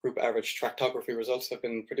group average tractography results have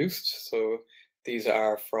been produced. So these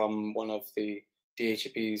are from one of the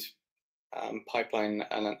DHEP's pipeline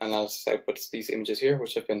and analysis outputs, these images here,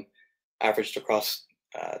 which have been averaged across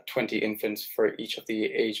 20 infants for each of the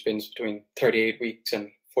age bins between 38 weeks and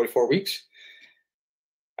 44 weeks.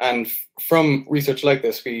 And from research like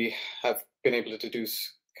this, we have been able to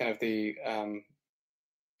deduce kind of the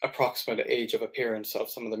approximate age of appearance of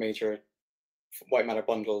some of the major white matter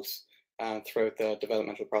bundles throughout the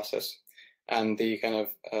developmental process. And the kind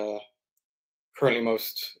of currently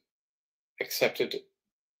most accepted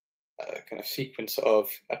kind of sequence of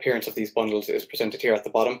appearance of these bundles is presented here at the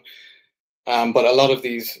bottom. But a lot of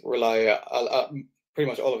these rely, pretty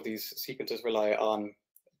much all of these sequences rely on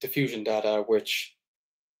diffusion data, which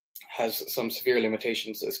has some severe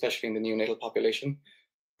limitations, especially in the neonatal population,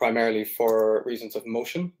 primarily for reasons of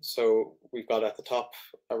motion. So we've got at the top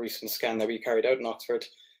a recent scan that we carried out in Oxford.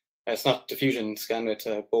 It's not diffusion scan, it's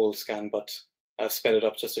a bold scan, but I've sped it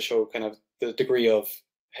up just to show kind of the degree of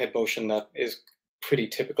head motion that is pretty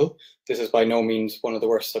typical. This is by no means one of the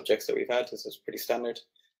worst subjects that we've had. This is pretty standard.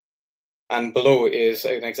 And below is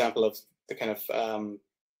an example of the kind of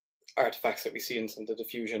artifacts that we see in some of the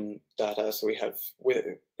diffusion data. So we have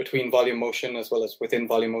between volume motion as well as within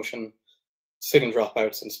volume motion, signal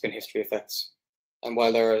dropouts and spin history effects. And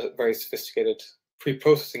while there are very sophisticated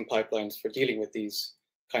pre-processing pipelines for dealing with these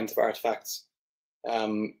kinds of artifacts,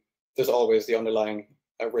 there's always the underlying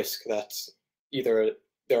risk that either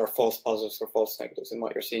there are false positives or false negatives in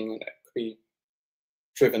what you're seeing, and it could be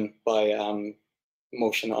driven by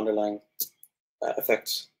motion underlying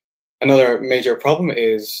effects. Another major problem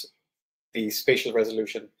is the spatial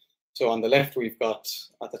resolution. So on the left, we've got,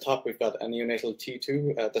 at the top, we've got a neonatal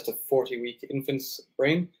T2, that's a 40-week infant's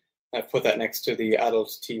brain. I've put that next to the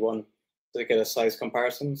adult T1 to get a size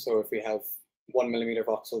comparison. So if we have 1 millimeter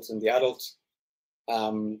voxels in the adult,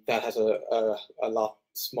 that has a lot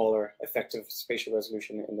smaller effective spatial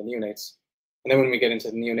resolution in the neonates. And then when we get into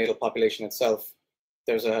the neonatal population itself,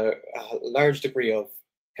 there's a large degree of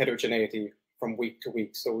heterogeneity from week to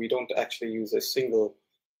week. So we don't actually use a single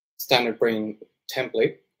standard brain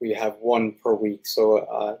template. We have one per week.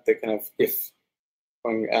 So the kind of GIF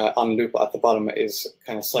going on loop at the bottom is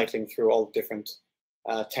kind of cycling through all the different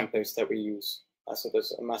templates that we use. So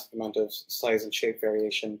there's a massive amount of size and shape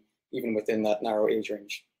variation even within that narrow age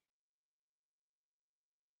range.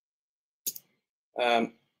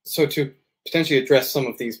 So to potentially address some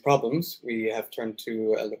of these problems, we have turned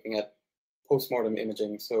to looking at postmortem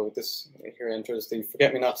imaging. So this here enters the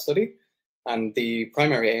Forget-Me-Not study, and the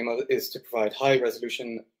primary aim is to provide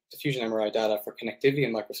high-resolution diffusion MRI data for connectivity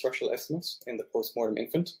and microstructural estimates in the postmortem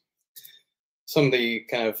infant. Some of the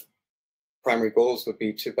kind of primary goals would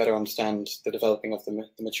be to better understand the developing of the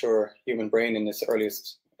mature human brain in its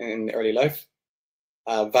early life,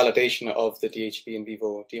 validation of the DHB in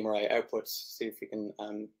vivo dMRI outputs, see if we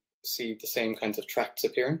can see the same kinds of tracts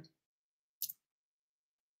appearing,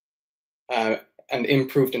 and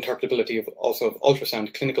improved interpretability of also of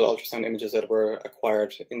ultrasound, clinical ultrasound images that were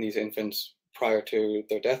acquired in these infants prior to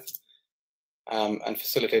their death, and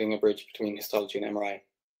facilitating a bridge between histology and MRI.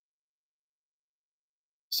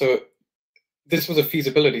 So this was a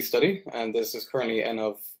feasibility study, and this is currently N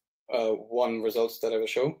of 1 results that I will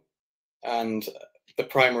show. And the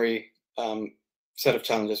primary set of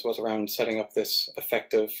challenges was around setting up this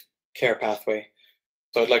effective care pathway.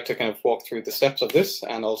 So I'd like to kind of walk through the steps of this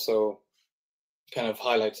and also kind of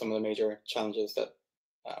highlight some of the major challenges that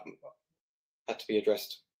had to be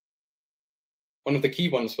addressed. One of the key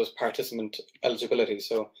ones was participant eligibility.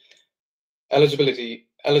 So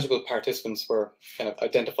eligible participants were kind of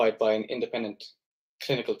identified by an independent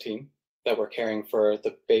clinical team that were caring for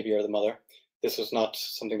the baby or the mother. This was not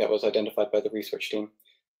something that was identified by the research team.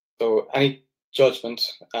 So any judgment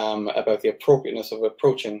about the appropriateness of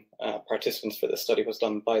approaching participants for this study was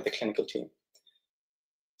done by the clinical team.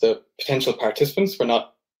 The potential participants were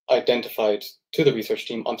not identified to the research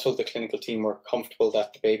team until the clinical team were comfortable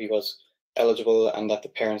that the baby was eligible and that the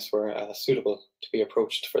parents were suitable to be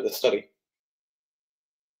approached for the study.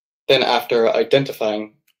 Then after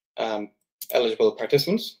identifying eligible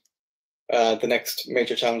participants, the next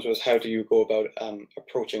major challenge was how do you go about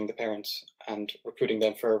approaching the parents and recruiting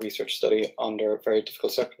them for a research study under very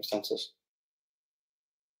difficult circumstances.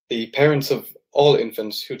 The parents of all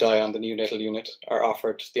infants who die on the neonatal unit are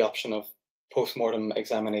offered the option of post-mortem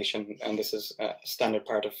examination, and this is a standard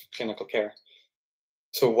part of clinical care.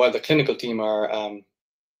 So while the clinical team are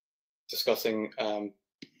discussing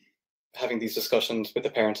having these discussions with the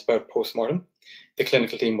parents about post-mortem, the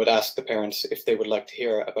clinical team would ask the parents if they would like to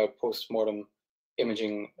hear about post-mortem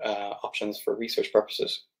imaging options for research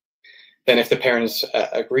purposes. Then if the parents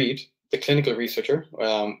agreed, the clinical researcher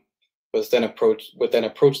would then approach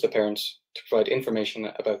the parents to provide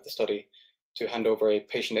information about the study, to hand over a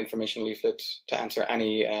patient information leaflet, to answer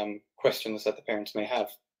any questions that the parents may have.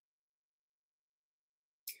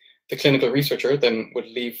 The clinical researcher then would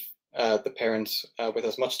leave the parents with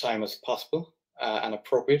as much time as possible and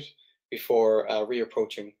appropriate before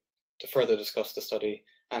reapproaching to further discuss the study,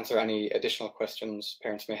 answer any additional questions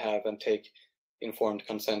parents may have, and take informed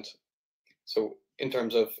consent. So in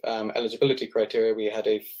terms of eligibility criteria, we had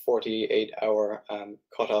a 48-hour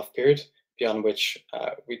cutoff period, beyond which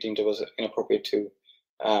we deemed it was inappropriate to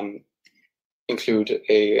include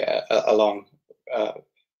a long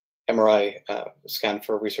MRI scan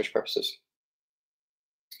for research purposes.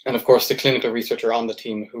 And of course, the clinical researcher on the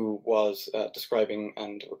team who was describing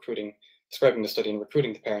the study and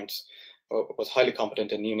recruiting the parents was highly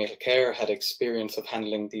competent in neonatal care, had experience of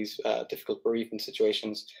handling these difficult bereavement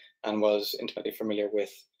situations, and was intimately familiar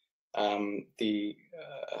with the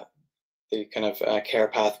kind of care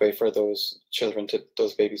pathway for those children,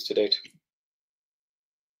 those babies to date.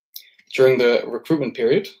 During the recruitment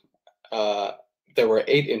period, there were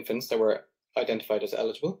 8 infants that were identified as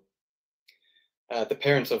eligible. The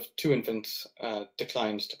parents of 2 infants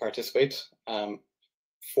declined to participate.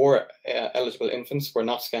 4 eligible infants were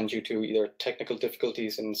not scanned due to either technical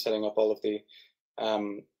difficulties in setting up all of the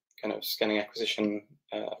kind of scanning acquisition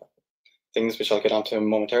things, which I'll get onto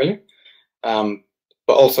momentarily, but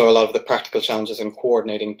also a lot of the practical challenges in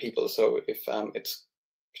coordinating people. So if it's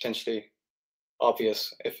potentially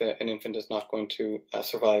obvious if an infant is not going to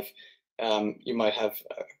survive, you might have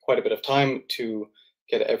quite a bit of time to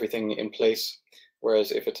get everything in place.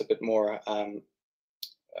 Whereas if it's a bit more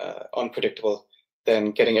unpredictable,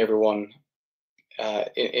 then getting everyone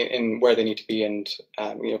in where they need to be, and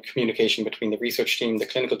communication between the research team, the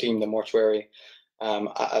clinical team, the mortuary,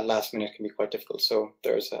 at last minute can be quite difficult. So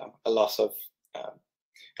there's a loss of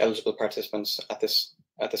eligible participants at this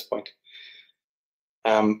point.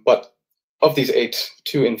 But of these 8,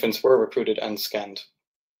 2 infants were recruited and scanned.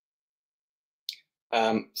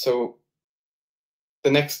 So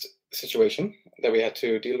the next situation that we had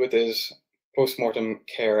to deal with is post-mortem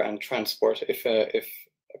care and transport. If a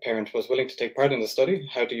parent was willing to take part in the study,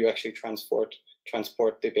 how do you actually transport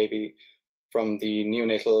the baby from the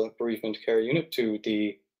neonatal bereavement care unit to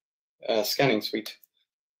the scanning suite?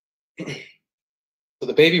 So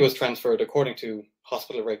the baby was transferred according to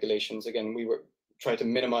hospital regulations. Again, we were trying to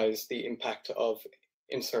minimize the impact of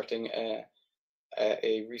inserting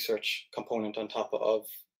a research component on top of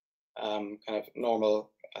kind of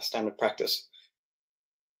normal standard practice.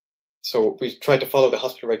 So we tried to follow the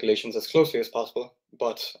hospital regulations as closely as possible,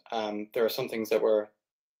 but there are some things that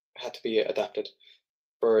had to be adapted.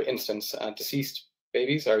 For instance, deceased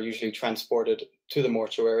babies are usually transported to the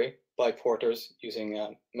mortuary by porters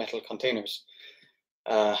using metal containers.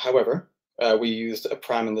 However, we used a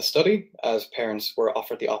pram in the study, as parents were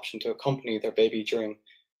offered the option to accompany their baby during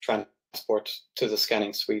transport to the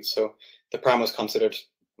scanning suite. So the pram was considered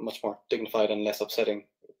much more dignified and less upsetting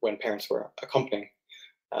when parents were accompanying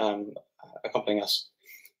us.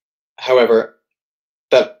 However,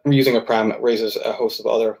 that using a pram raises a host of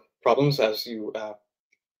other problems as you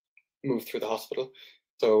move through the hospital.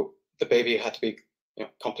 So the baby had to be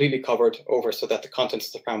completely covered over so that the contents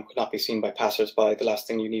of the pram could not be seen by passers-by. The last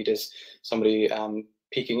thing you need is somebody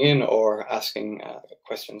peeking in or asking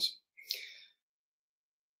questions.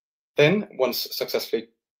 Then, once successfully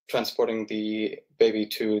transporting the baby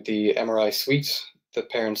to the MRI suite, the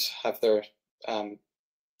parents have their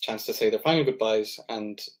chance to say their final goodbyes,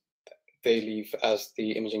 and they leave as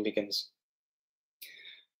the imaging begins.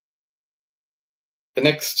 The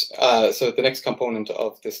next component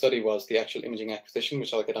of the study was the actual imaging acquisition,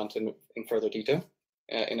 which I'll get onto in further detail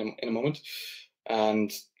in a moment.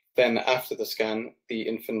 And then after the scan, the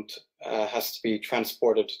infant has to be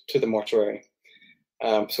transported to the mortuary.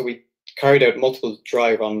 So we carried out multiple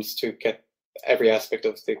dry runs to get every aspect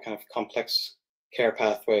of the kind of complex care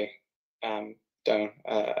pathway down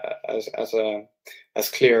as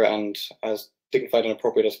clear and as dignified and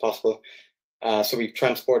appropriate as possible. So we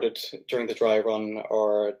transported during the dry run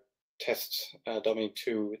our test dummy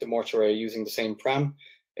to the mortuary using the same pram.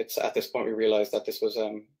 It's at this point we realized that this was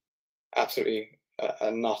absolutely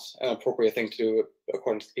not an appropriate thing to do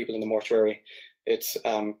according to the people in the mortuary. It's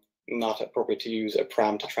not appropriate to use a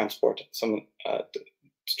pram to transport someone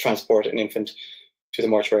to transport an infant to the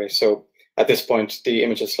mortuary. So at this point, the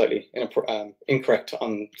image is slightly incorrect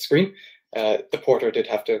on screen. The porter did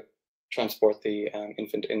have to transport the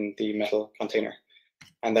infant in the metal container.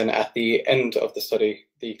 And then at the end of the study,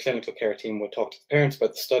 the clinical care team would talk to the parents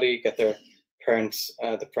about the study, get their parents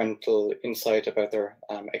the parental insight about their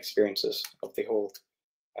experiences of the whole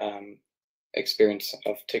experience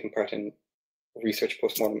of taking part in research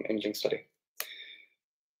postmortem imaging study.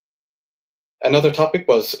 Another topic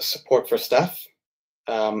was support for staff.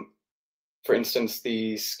 For instance,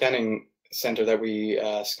 the scanning center that we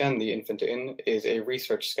scan the infant in is a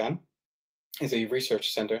research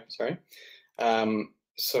center, sorry.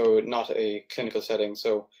 So not a clinical setting.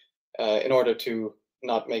 So in order to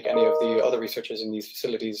not make any of the other researchers in these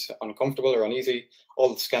facilities uncomfortable or uneasy,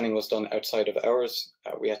 all the scanning was done outside of hours.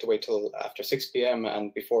 We had to wait till after 6 p.m.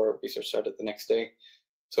 and before research started the next day.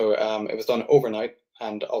 So it was done overnight,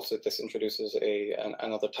 and also this introduces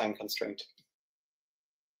another time constraint.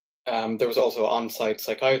 There was also on-site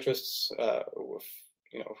psychiatrists,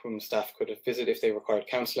 whom staff could visit if they required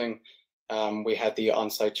counselling. We had the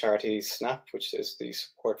on-site charity SNAP, which is the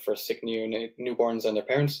support for sick newborns and their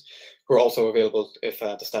parents, who are also available if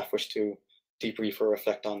the staff wish to debrief or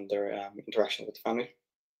reflect on their interaction with the family.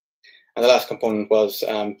 And the last component was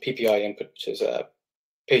PPI input, which is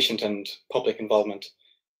patient and public involvement.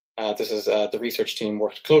 This is the research team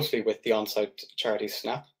worked closely with the on-site charity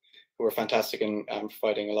SNAP, who were fantastic in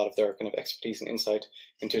providing a lot of their kind of expertise and insight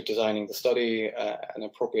into designing the study, an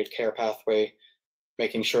appropriate care pathway,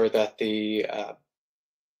 making sure that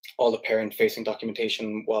all the parent-facing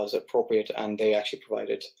documentation was appropriate, and they actually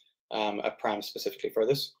provided a pram specifically for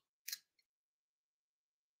this.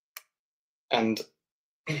 And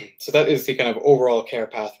so that is the kind of overall care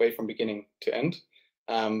pathway from beginning to end.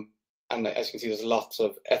 And as you can see, there's lots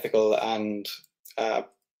of ethical and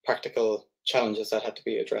practical challenges that had to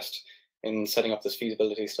be addressed in setting up this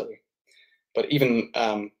feasibility study. But even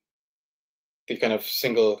the kind of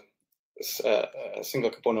single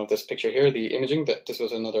component of this picture here, the imaging, that this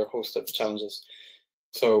was another host of challenges.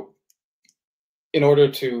 So in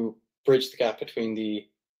order to bridge the gap between the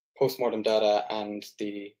postmortem data and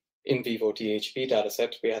the in vivo DHB data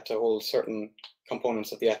set, we had to hold certain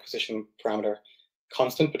components of the acquisition parameter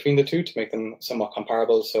constant between the two to make them somewhat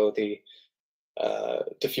comparable. So the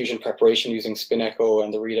diffusion preparation using spin echo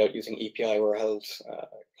and the readout using EPI were held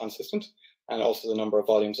consistent, and also the number of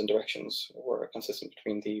volumes and directions were consistent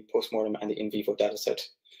between the postmortem and the in vivo data set.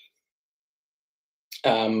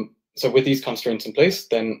 So with these constraints in place,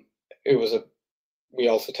 then we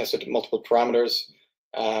also tested multiple parameters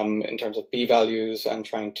in terms of B values and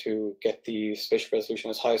trying to get the spatial resolution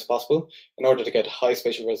as high as possible. In order to get high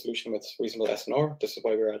spatial resolution with reasonable SNR, this is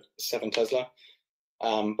why we're at 7 Tesla.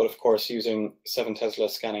 But of course, using 7 Tesla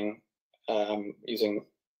scanning, using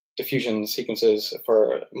diffusion sequences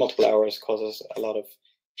for multiple hours causes a lot of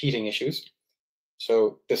heating issues.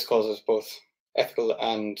 So this causes both ethical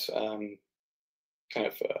and kind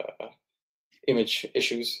of image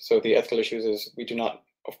issues. So the ethical issues is we do not,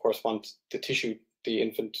 of course, want the tissue, the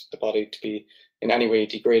infant, the body to be in any way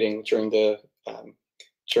degrading during the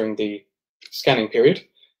scanning period.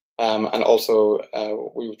 And also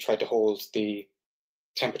we tried to hold the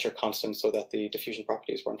temperature constant so that the diffusion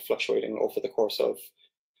properties weren't fluctuating over the course of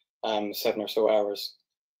 7 or so hours.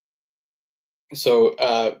 So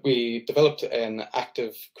we developed an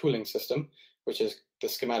active cooling system, which is the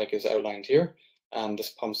schematic is outlined here, and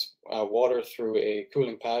this pumps water through a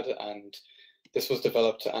cooling pad, and this was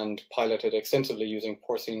developed and piloted extensively using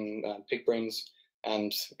porcine pig brains,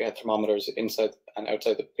 and we had thermometers inside and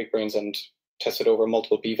outside the pig brains and tested over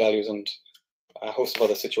multiple B values and a host of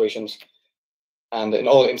other situations. And in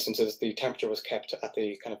all instances, the temperature was kept at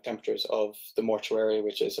the kind of temperatures of the mortuary,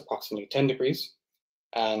 which is approximately 10 degrees.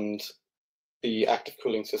 And the active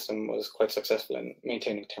cooling system was quite successful in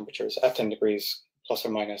maintaining temperatures at 10 degrees, plus or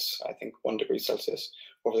minus, I think, 1 degree Celsius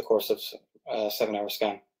over the course of a 7-hour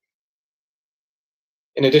scan.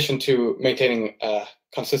 In addition to maintaining a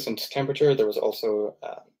consistent temperature, there was also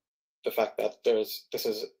the fact that this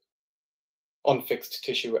is unfixed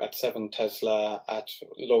tissue at 7 Tesla at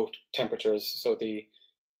low temperatures. So the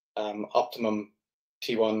optimum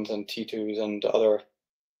T1s and T2s and other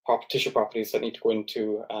tissue properties that need to go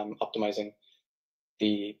into optimizing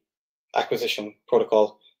the acquisition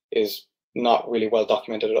protocol is not really well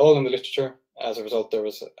documented at all in the literature. As a result, there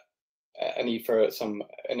was a need for some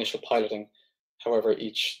initial piloting. However,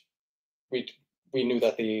 we knew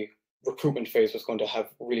that the recruitment phase was going to have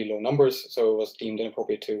really low numbers, so it was deemed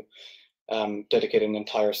inappropriate to dedicate an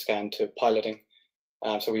entire scan to piloting.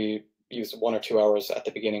 So we used 1 or 2 hours at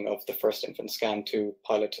the beginning of the first infant scan to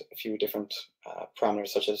pilot a few different parameters,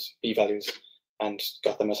 such as B values, and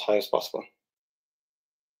got them as high as possible.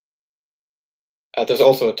 There's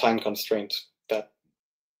also a time constraint that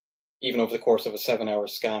even over the course of a 7-hour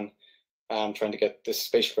scan, trying to get this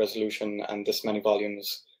spatial resolution and this many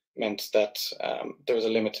volumes meant that there was a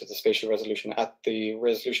limit to the spatial resolution. At the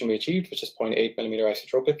resolution we achieved, which is 0.8 millimeter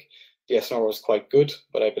isotropic, the SNR was quite good,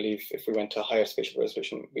 but I believe if we went to a higher spatial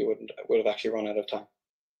resolution, we would have actually run out of time.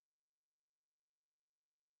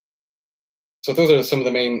 So those are some of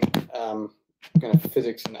the main kind of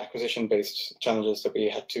physics and acquisition-based challenges that we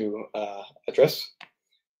had to address.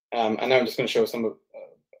 And now I'm just going to show some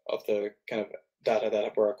of the kind of data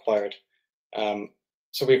that were acquired.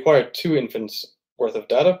 So we acquired 2 infants worth of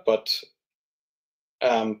data, but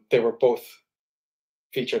they were both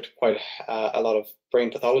featured quite a lot of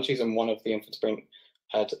brain pathologies, and one of the infant's brain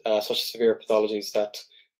had such severe pathologies that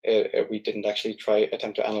we didn't actually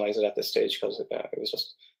attempt to analyze it at this stage, because it was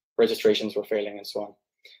just registrations were failing and so on.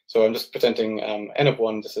 So I'm just presenting N of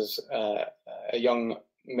 1. This is a young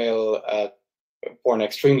male born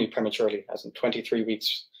extremely prematurely, as in 23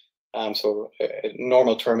 weeks. So a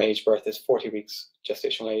normal term age birth is 40 weeks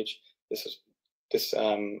gestational age. This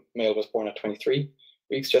male was born at 23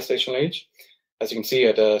 weeks gestational age. As you can see, he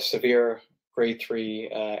had a severe grade 3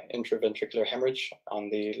 intraventricular hemorrhage on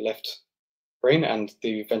the left brain, and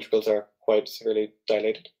the ventricles are quite severely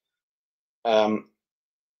dilated.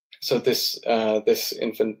 So this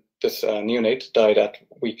infant, this neonate, died at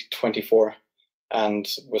week 24 and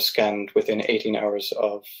was scanned within 18 hours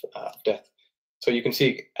of death. So you can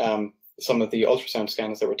see some of the ultrasound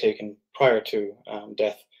scans that were taken prior to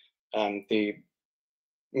death, the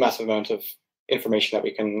massive amount of information that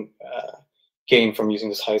we can gain from using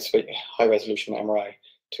this high resolution MRI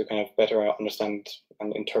to kind of better understand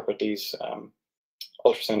and interpret these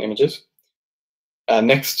ultrasound images.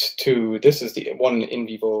 Next to this is the one in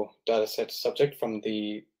vivo dataset subject from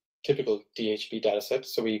the typical DHB dataset.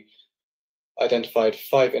 So we identified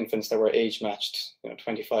 5 infants that were age matched,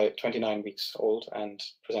 29 weeks old, and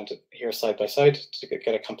presented here side by side to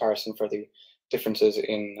get a comparison for the differences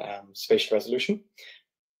in spatial resolution.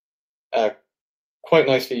 Quite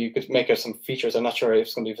nicely, you could make out some features. I'm not sure if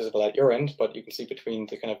it's going to be visible at your end, but you can see between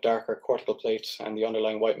the kind of darker cortical plate and the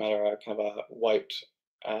underlying white matter are kind of a white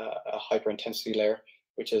hyperintensity layer,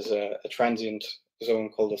 which is a transient zone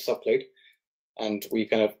called a subplate. And we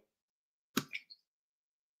kind of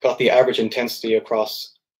got the average intensity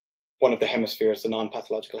across one of the hemispheres, the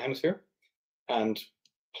non-pathological hemisphere, and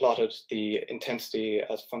plotted the intensity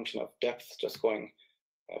as a function of depth, just going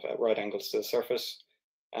at right angles to the surface.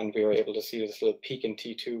 And we were able to see this little peak in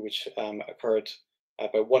T2, which occurred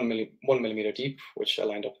about 1 millimeter deep, which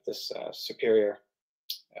aligned up with this superior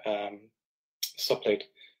subplate.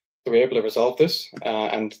 So we were able to resolve this,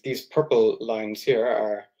 and these purple lines here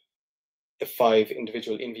are the 5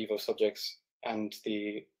 individual in vivo subjects, and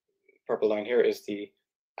the purple line here is the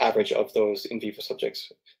average of those in vivo subjects.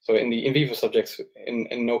 So in the in vivo subjects, in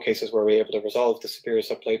no cases were we able to resolve the superior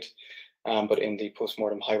subplate, but in the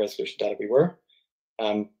postmortem high resolution data we were.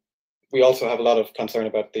 We also have a lot of concern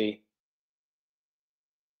about the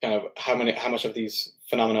kind of how much of these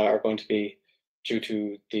phenomena are going to be due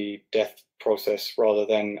to the death process rather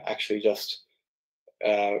than actually just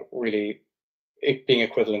really it being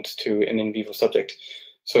equivalent to an in vivo subject.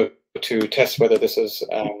 So to test whether this is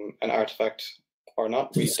an artifact or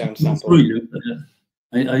not, we downsample.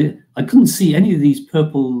 I couldn't see any of these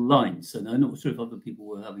purple lines, and I'm not sure if other people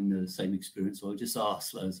were having the same experience, so I just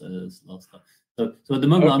asked as last time. So at the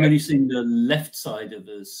moment, I'm only seeing the left side of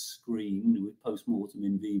the screen with post-mortem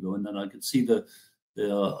in vivo, and then I could see the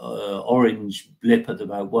orange blip at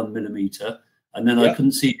about 1 millimeter, and then I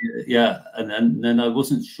couldn't see, and then I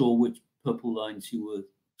wasn't sure which purple lines you were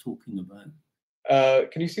talking about.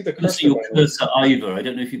 Can you see the cursor? I see your cursor either. I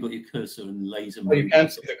don't know if you've got your cursor and laser. Oh, you can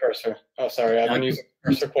see the cursor. Oh, sorry, I've been using the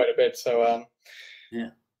cursor quite a bit, so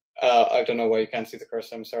I don't know why you can't see the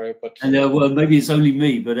cursor. I'm sorry, but well, maybe it's only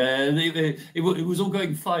me. But it was all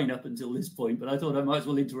going fine up until this point. But I thought I might as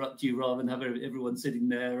well interrupt you rather than have everyone sitting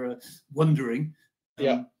there wondering.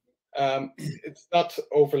 It's not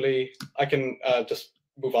overly. I can just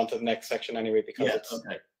move on to the next section anyway because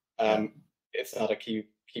it's not a key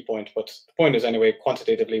point. But the point is anyway,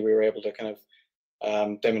 quantitatively we were able to kind of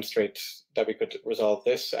demonstrate that we could resolve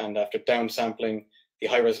this. And after downsampling the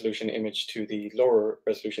high resolution image to the lower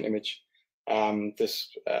resolution image, this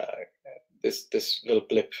little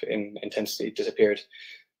blip in intensity disappeared.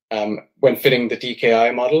 When fitting the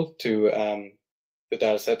DKI model to the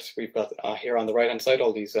data set, we've got here on the right hand side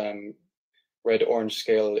all these red-orange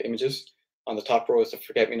scale images. On the top row is the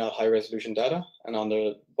forget-me-not high-resolution data, and on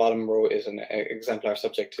the bottom row is an exemplar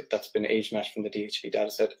subject that's been age-matched from the DHB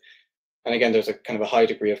dataset. And again, there's a kind of a high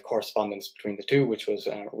degree of correspondence between the two, which was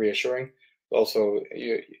reassuring. Also,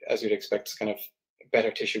 as you'd expect, kind of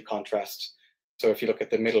better tissue contrast. So if you look at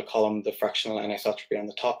the middle column, the fractional anisotropy on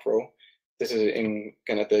the top row, this is in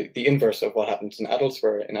kind of the inverse of what happens in adults,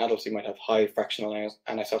 where in adults you might have high fractional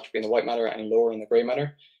anisotropy in the white matter and lower in the gray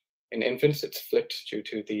matter. In infants, it's flipped due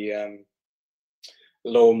to the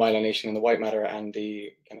low myelination in the white matter and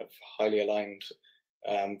the kind of highly aligned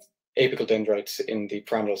apical dendrites in the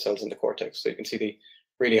pyramidal cells in the cortex. So you can see the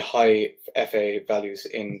really high FA values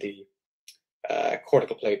in the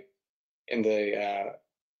cortical plate in the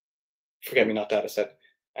forget-me-not data set,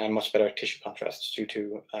 and much better tissue contrast due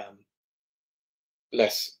to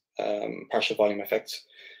less partial volume effects.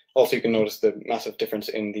 Also, you can notice the massive difference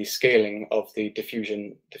in the scaling of the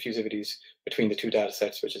diffusivities between the two data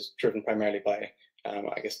sets, which is driven primarily by,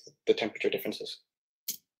 I guess, the temperature differences.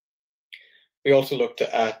 We also looked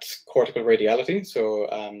at cortical radiality. So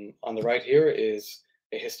on the right here is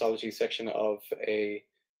a histology section of a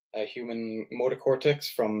human motor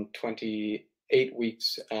cortex from 28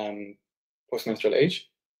 weeks postmenstrual age,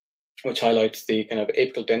 which highlights the kind of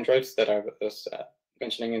apical dendrites that I was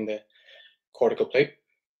mentioning in the cortical plate.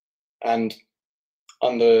 And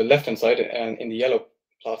on the left-hand side, and in the yellow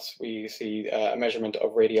plots, we see a measurement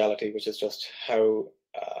of radiality, which is just how,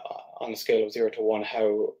 on a scale of 0 to 1,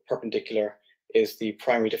 how perpendicular is the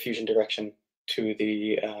primary diffusion direction to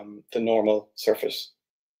the normal surface.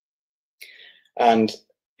 And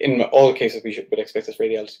in all cases, we would expect this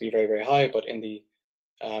radiality to be very, very high, but in the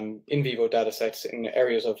in vivo data sets, in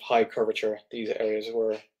areas of high curvature, these areas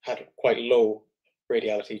had quite low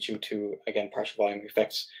radiality due to, again, partial volume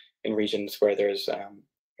effects in regions where there's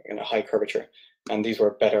high curvature, and these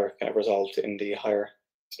were better kind of resolved in the higher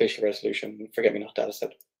spatial resolution forget-me-not data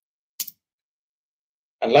set.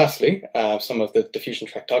 And lastly, some of the diffusion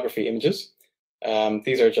tractography images.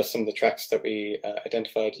 These are just some of the tracks that we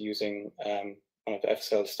identified using one of the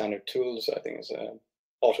FSL's standard tools. I think is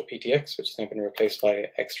AutoPTX, which has now been replaced by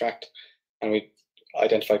Extract, and we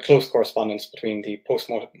identified close correspondence between the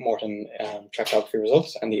post-mortem tractography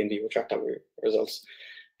results and the in vivo tractography results.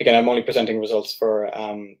 Again, I'm only presenting results for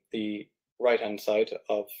the right-hand side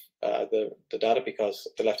of the data, because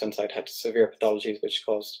the left-hand side had severe pathologies which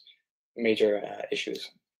caused major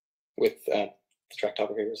issues with the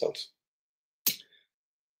tractography results.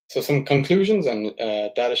 So some conclusions and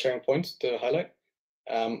data sharing points to highlight.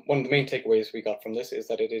 One of the main takeaways we got from this is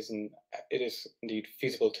that it is indeed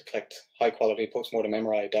feasible to collect high-quality post-mortem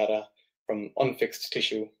MRI data from unfixed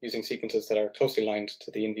tissue using sequences that are closely aligned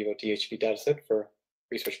to the in vivo DHB dataset for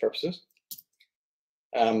research purposes.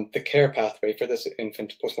 The care pathway for this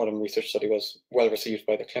infant postmortem research study was well received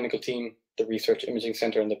by the clinical team, the research imaging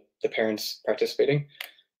center, and the parents participating.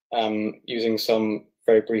 Using some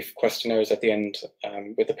very brief questionnaires at the end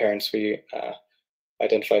with the parents, we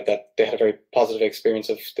identified that they had a very positive experience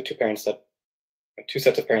of the two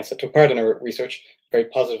sets of parents that took part in our research, very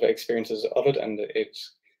positive experiences of it, and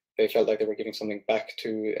they felt like they were giving something back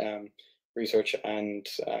to research and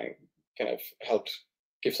kind of helped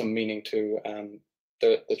give some meaning to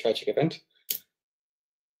the tragic event.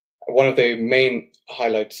 One of the main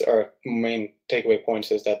highlights or main takeaway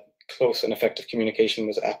points is that close and effective communication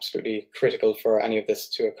was absolutely critical for any of this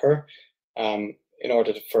to occur. In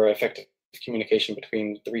order for effective communication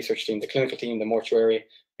between the research team, the clinical team, the mortuary,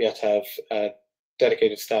 we had to have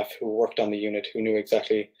dedicated staff who worked on the unit, who knew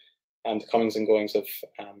exactly the comings and goings of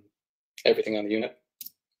everything on the unit.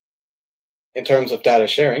 In terms of data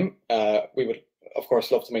sharing, we would of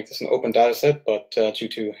course love to make this an open data set, but due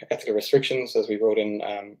to ethical restrictions, as we wrote in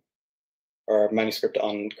our manuscript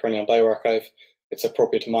on Cornell bioRxiv, it's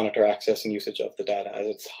appropriate to monitor access and usage of the data, as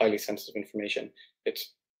it's highly sensitive information.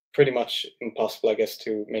 It's pretty much impossible, I guess,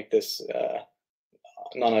 to make this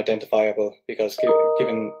non-identifiable, because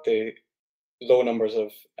given the low numbers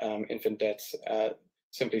of infant deaths,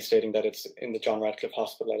 simply stating that it's in the John Radcliffe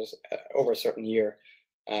Hospital over a certain year,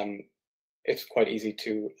 it's quite easy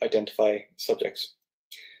to identify subjects.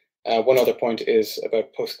 One other point is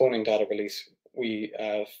about postponing data release. We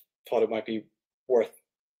thought it might be worth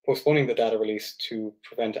postponing the data release to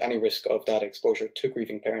prevent any risk of data exposure to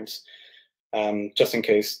grieving parents. just in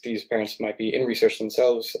case these parents might be in research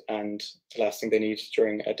themselves, and the last thing they need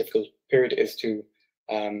during a difficult period is to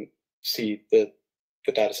see the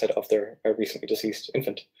data set of their recently deceased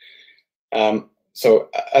infant. So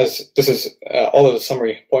as this is all of the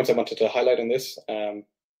summary points I wanted to highlight in this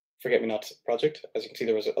Forget Me Not project. As you can see,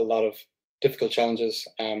 there was a lot of difficult challenges,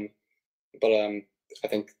 but I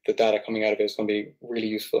think the data coming out of it is going to be really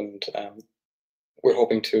useful, and we're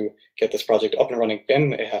hoping to get this project up and running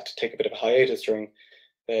again. It had to take a bit of a hiatus during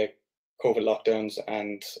the COVID lockdowns,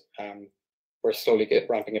 and we're slowly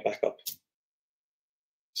ramping it back up.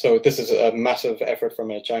 So this is a massive effort from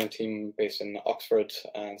a giant team based in Oxford,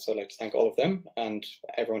 and so I'd like to thank all of them and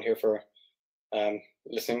everyone here for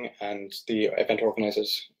listening, and the event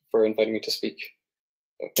organizers for inviting me to speak.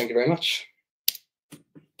 So thank you very much.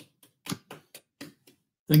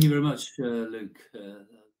 Thank you very much, Luke.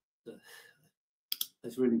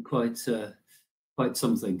 That's really quite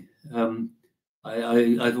something.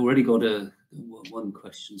 I've already got one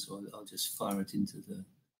question, so I'll just fire it into the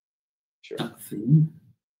chat feed.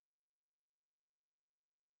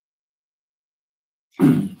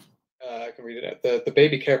 I can read it out. The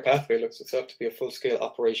baby care pathway looks itself to be a full-scale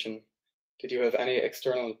operation. Did you have any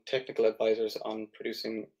external technical advisors on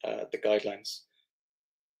producing the guidelines?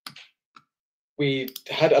 We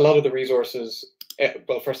had a lot of the resources.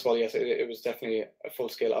 Well, first of all, yes, it was definitely a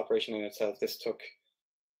full-scale operation in itself. This took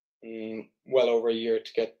well over a year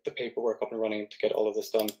to get the paperwork up and running, to get all of this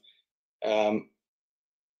done.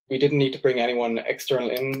 We didn't need to bring anyone external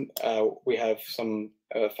in. We have some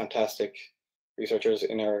fantastic researchers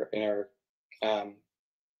in our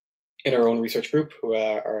own research group who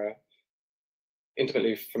are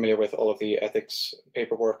intimately familiar with all of the ethics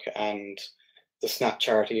paperwork, and the SNAP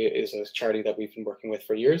charity is a charity that we've been working with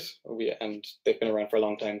for years, and they've been around for a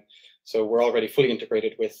long time. So we're already fully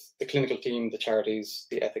integrated with the clinical team, the charities,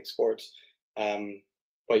 the ethics boards.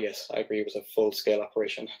 But yes, I agree, it was a full-scale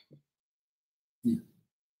operation. Yeah.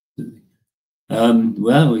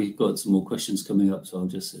 Well, we've got some more questions coming up, so I'll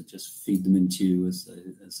just feed them into you as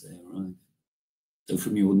they arrive. So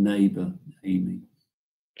from your neighbour, Amy.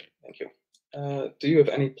 Thank you. Do you have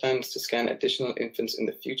any plans to scan additional infants in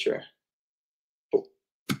the future? Oh,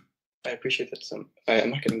 I appreciate that.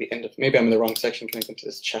 I'm not getting the end of. Maybe I'm in the wrong section. Can I go to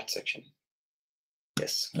this chat section?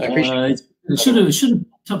 Yes, I appreciate. It should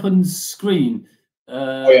have popped up on the screen.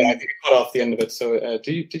 Oh yeah, I think it cut off the end of it. So,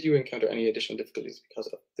 did you encounter any additional difficulties because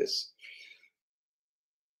of this?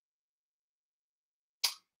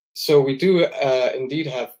 So we do indeed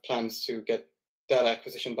have plans to get data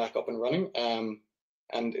acquisition back up and running.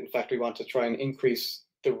 And in fact, we want to try and increase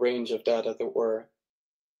the range of data that we're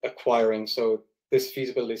acquiring. So this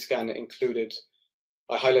feasibility scan included,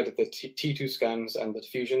 I highlighted the T2 scans and the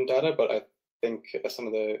diffusion data, but I think some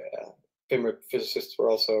of the FIMRIP physicists were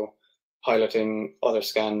also highlighting other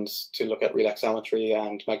scans to look at relaxometry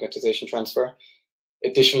and magnetization transfer.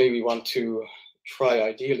 Additionally, we want to try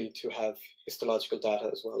ideally to have histological data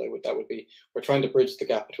as well. That would be, we're trying to bridge the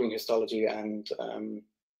gap between histology and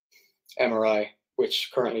MRI,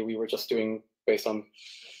 which currently we were just doing based on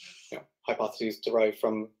hypotheses derived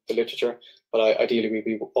from the literature, but ideally we'd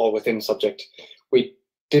be all within subject. We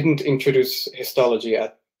didn't introduce histology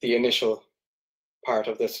at the initial part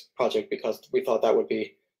of this project because we thought that would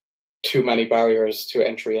be too many barriers to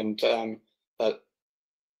entry, and that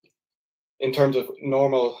in terms of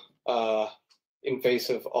normal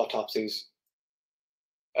invasive autopsies,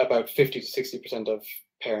 about 50 to 60% of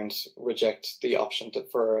parents reject the option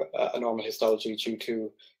for a normal histology due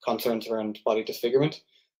to concerns around body disfigurement.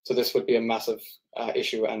 So this would be a massive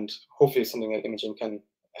issue, and hopefully something that imaging can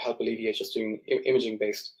help alleviate, just doing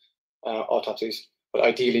imaging-based autopsies. But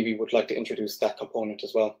ideally, we would like to introduce that component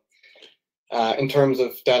as well. In terms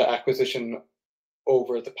of data acquisition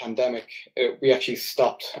over the pandemic, we actually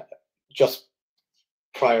stopped just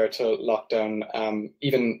prior to lockdown,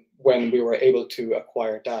 even when we were able to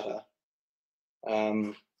acquire data,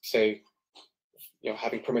 say,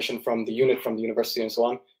 having permission from the unit, from the university and so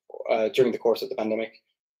on, during the course of the pandemic.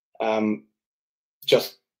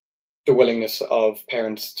 Just the willingness of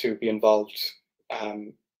parents to be involved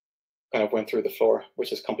kind of went through the floor,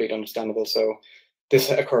 which is completely understandable. So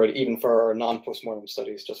this occurred even for our non-postmortem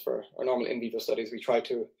studies. Just for our normal in vivo studies, we tried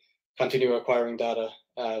to continue acquiring data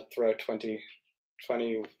throughout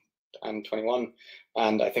 2020 and 21,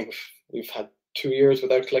 and I think we've had 2 years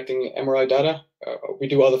without collecting MRI data. We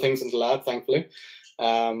do other things in the lab, thankfully,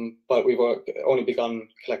 but we've only begun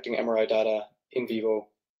collecting MRI data in vivo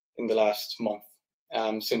in the last month,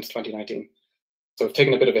 since 2019. So we've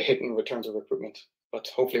taken a bit of a hit in returns of recruitment, but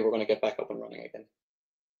hopefully we're going to get back up and running again.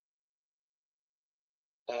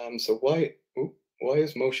 So why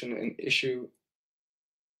is motion an issue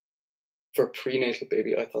for prenatal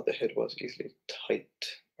baby? I thought the head was easily tight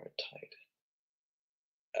or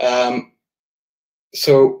tied.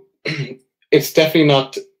 So it's definitely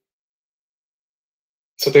not.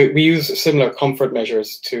 So we use similar comfort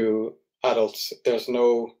measures to adults. There's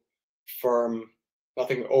no firm,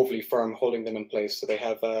 nothing overly firm holding them in place. So they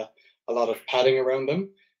have a lot of padding around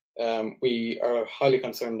them. We are highly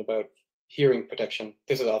concerned about hearing protection.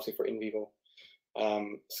 This is obviously for in vivo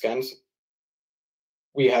scans.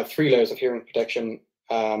 We have 3 layers of hearing protection,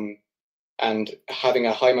 and having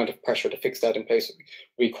a high amount of pressure to fix that in place would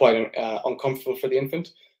be quite uncomfortable for the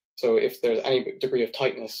infant. So if there's any degree of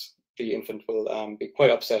tightness, the infant will be quite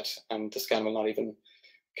upset and the scan will not even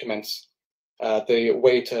commence. The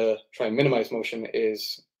way to try and minimize motion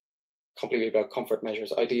is completely about comfort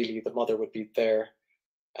measures. Ideally, the mother would be there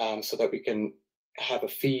so that we can have a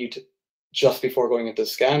feed just before going into the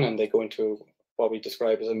scan, and they go into what we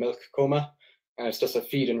describe as a milk coma, and it's just a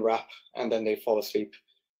feed and wrap, and then they fall asleep.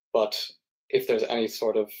 But if there's any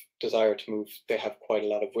sort of desire to move, they have quite a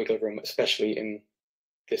lot of wiggle room, especially in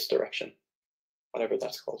this direction, whatever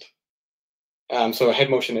that's called. So head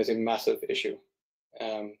motion is a massive issue.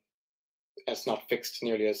 It's not fixed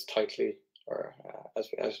nearly as tightly or as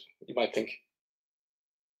you might think.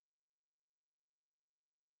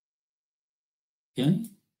 Okay.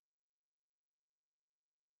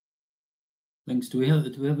 Thanks. Do we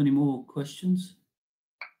have any more questions?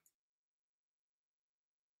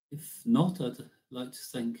 If not, I'd like to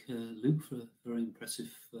thank Luke for a very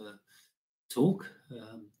impressive talk.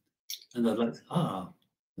 And I'd like to,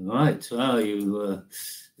 right. Wow, you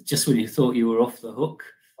just when you thought you were off the hook.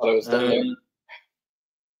 I was done here.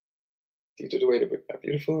 Due to the way that we're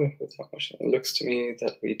beautiful with that motion, it looks to me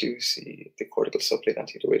that we do see the cortical subplate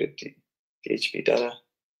anti-weighted DHB data.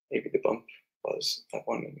 Maybe the bump was at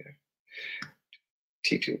 1 millimeter.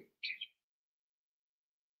 T2.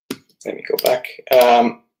 Let me go back.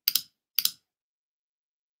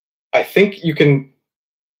 I think you can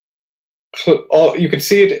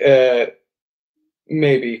see it.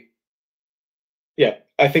 Maybe. Yeah,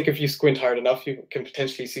 I think if you squint hard enough, you can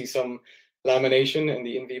potentially see some lamination in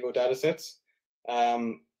the in vivo data sets.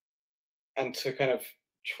 And to kind of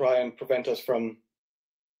try and prevent us from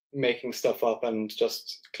making stuff up and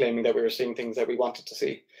just claiming that we were seeing things that we wanted to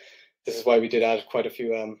see. This is why we did add quite a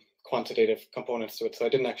few quantitative components to it. So I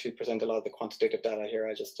didn't actually present a lot of the quantitative data here.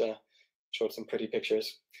 I just showed some pretty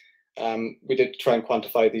pictures. We did try and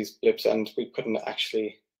quantify these blips, and we couldn't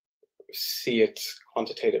actually see it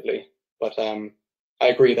quantitatively. But I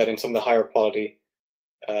agree that in some of the higher quality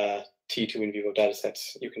T2 in vivo data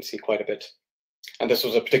sets, you can see quite a bit. And this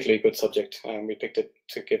was a particularly good subject. We picked it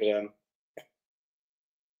to give it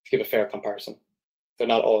a fair comparison. They're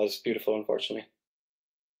not all as beautiful, unfortunately.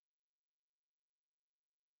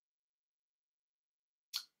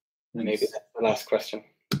 Thanks. Maybe that's the last question.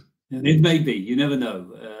 It may be. You never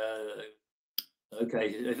know. Okay,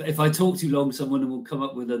 if I talk too long, someone will come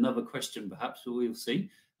up with another question, perhaps, but we'll see.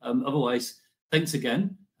 Otherwise, thanks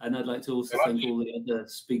again. And I'd like to also thank all the other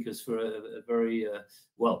speakers for a very,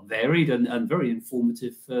 well, varied and very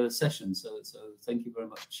informative session. So thank you very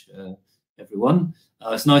much, everyone.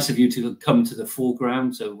 It's nice of you to come to the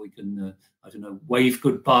foreground so we can, I don't know, wave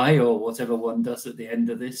goodbye or whatever one does at the end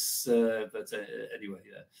of this. But anyway,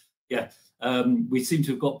 yeah. We seem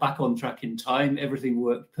to have got back on track in time. Everything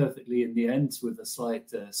worked perfectly in the end with a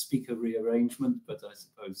slight speaker rearrangement, but I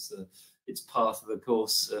suppose it's part of the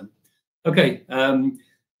course. Okay,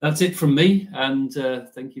 that's it from me, and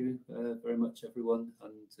thank you very much, everyone,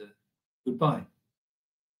 and goodbye.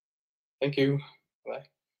 Thank you. Bye.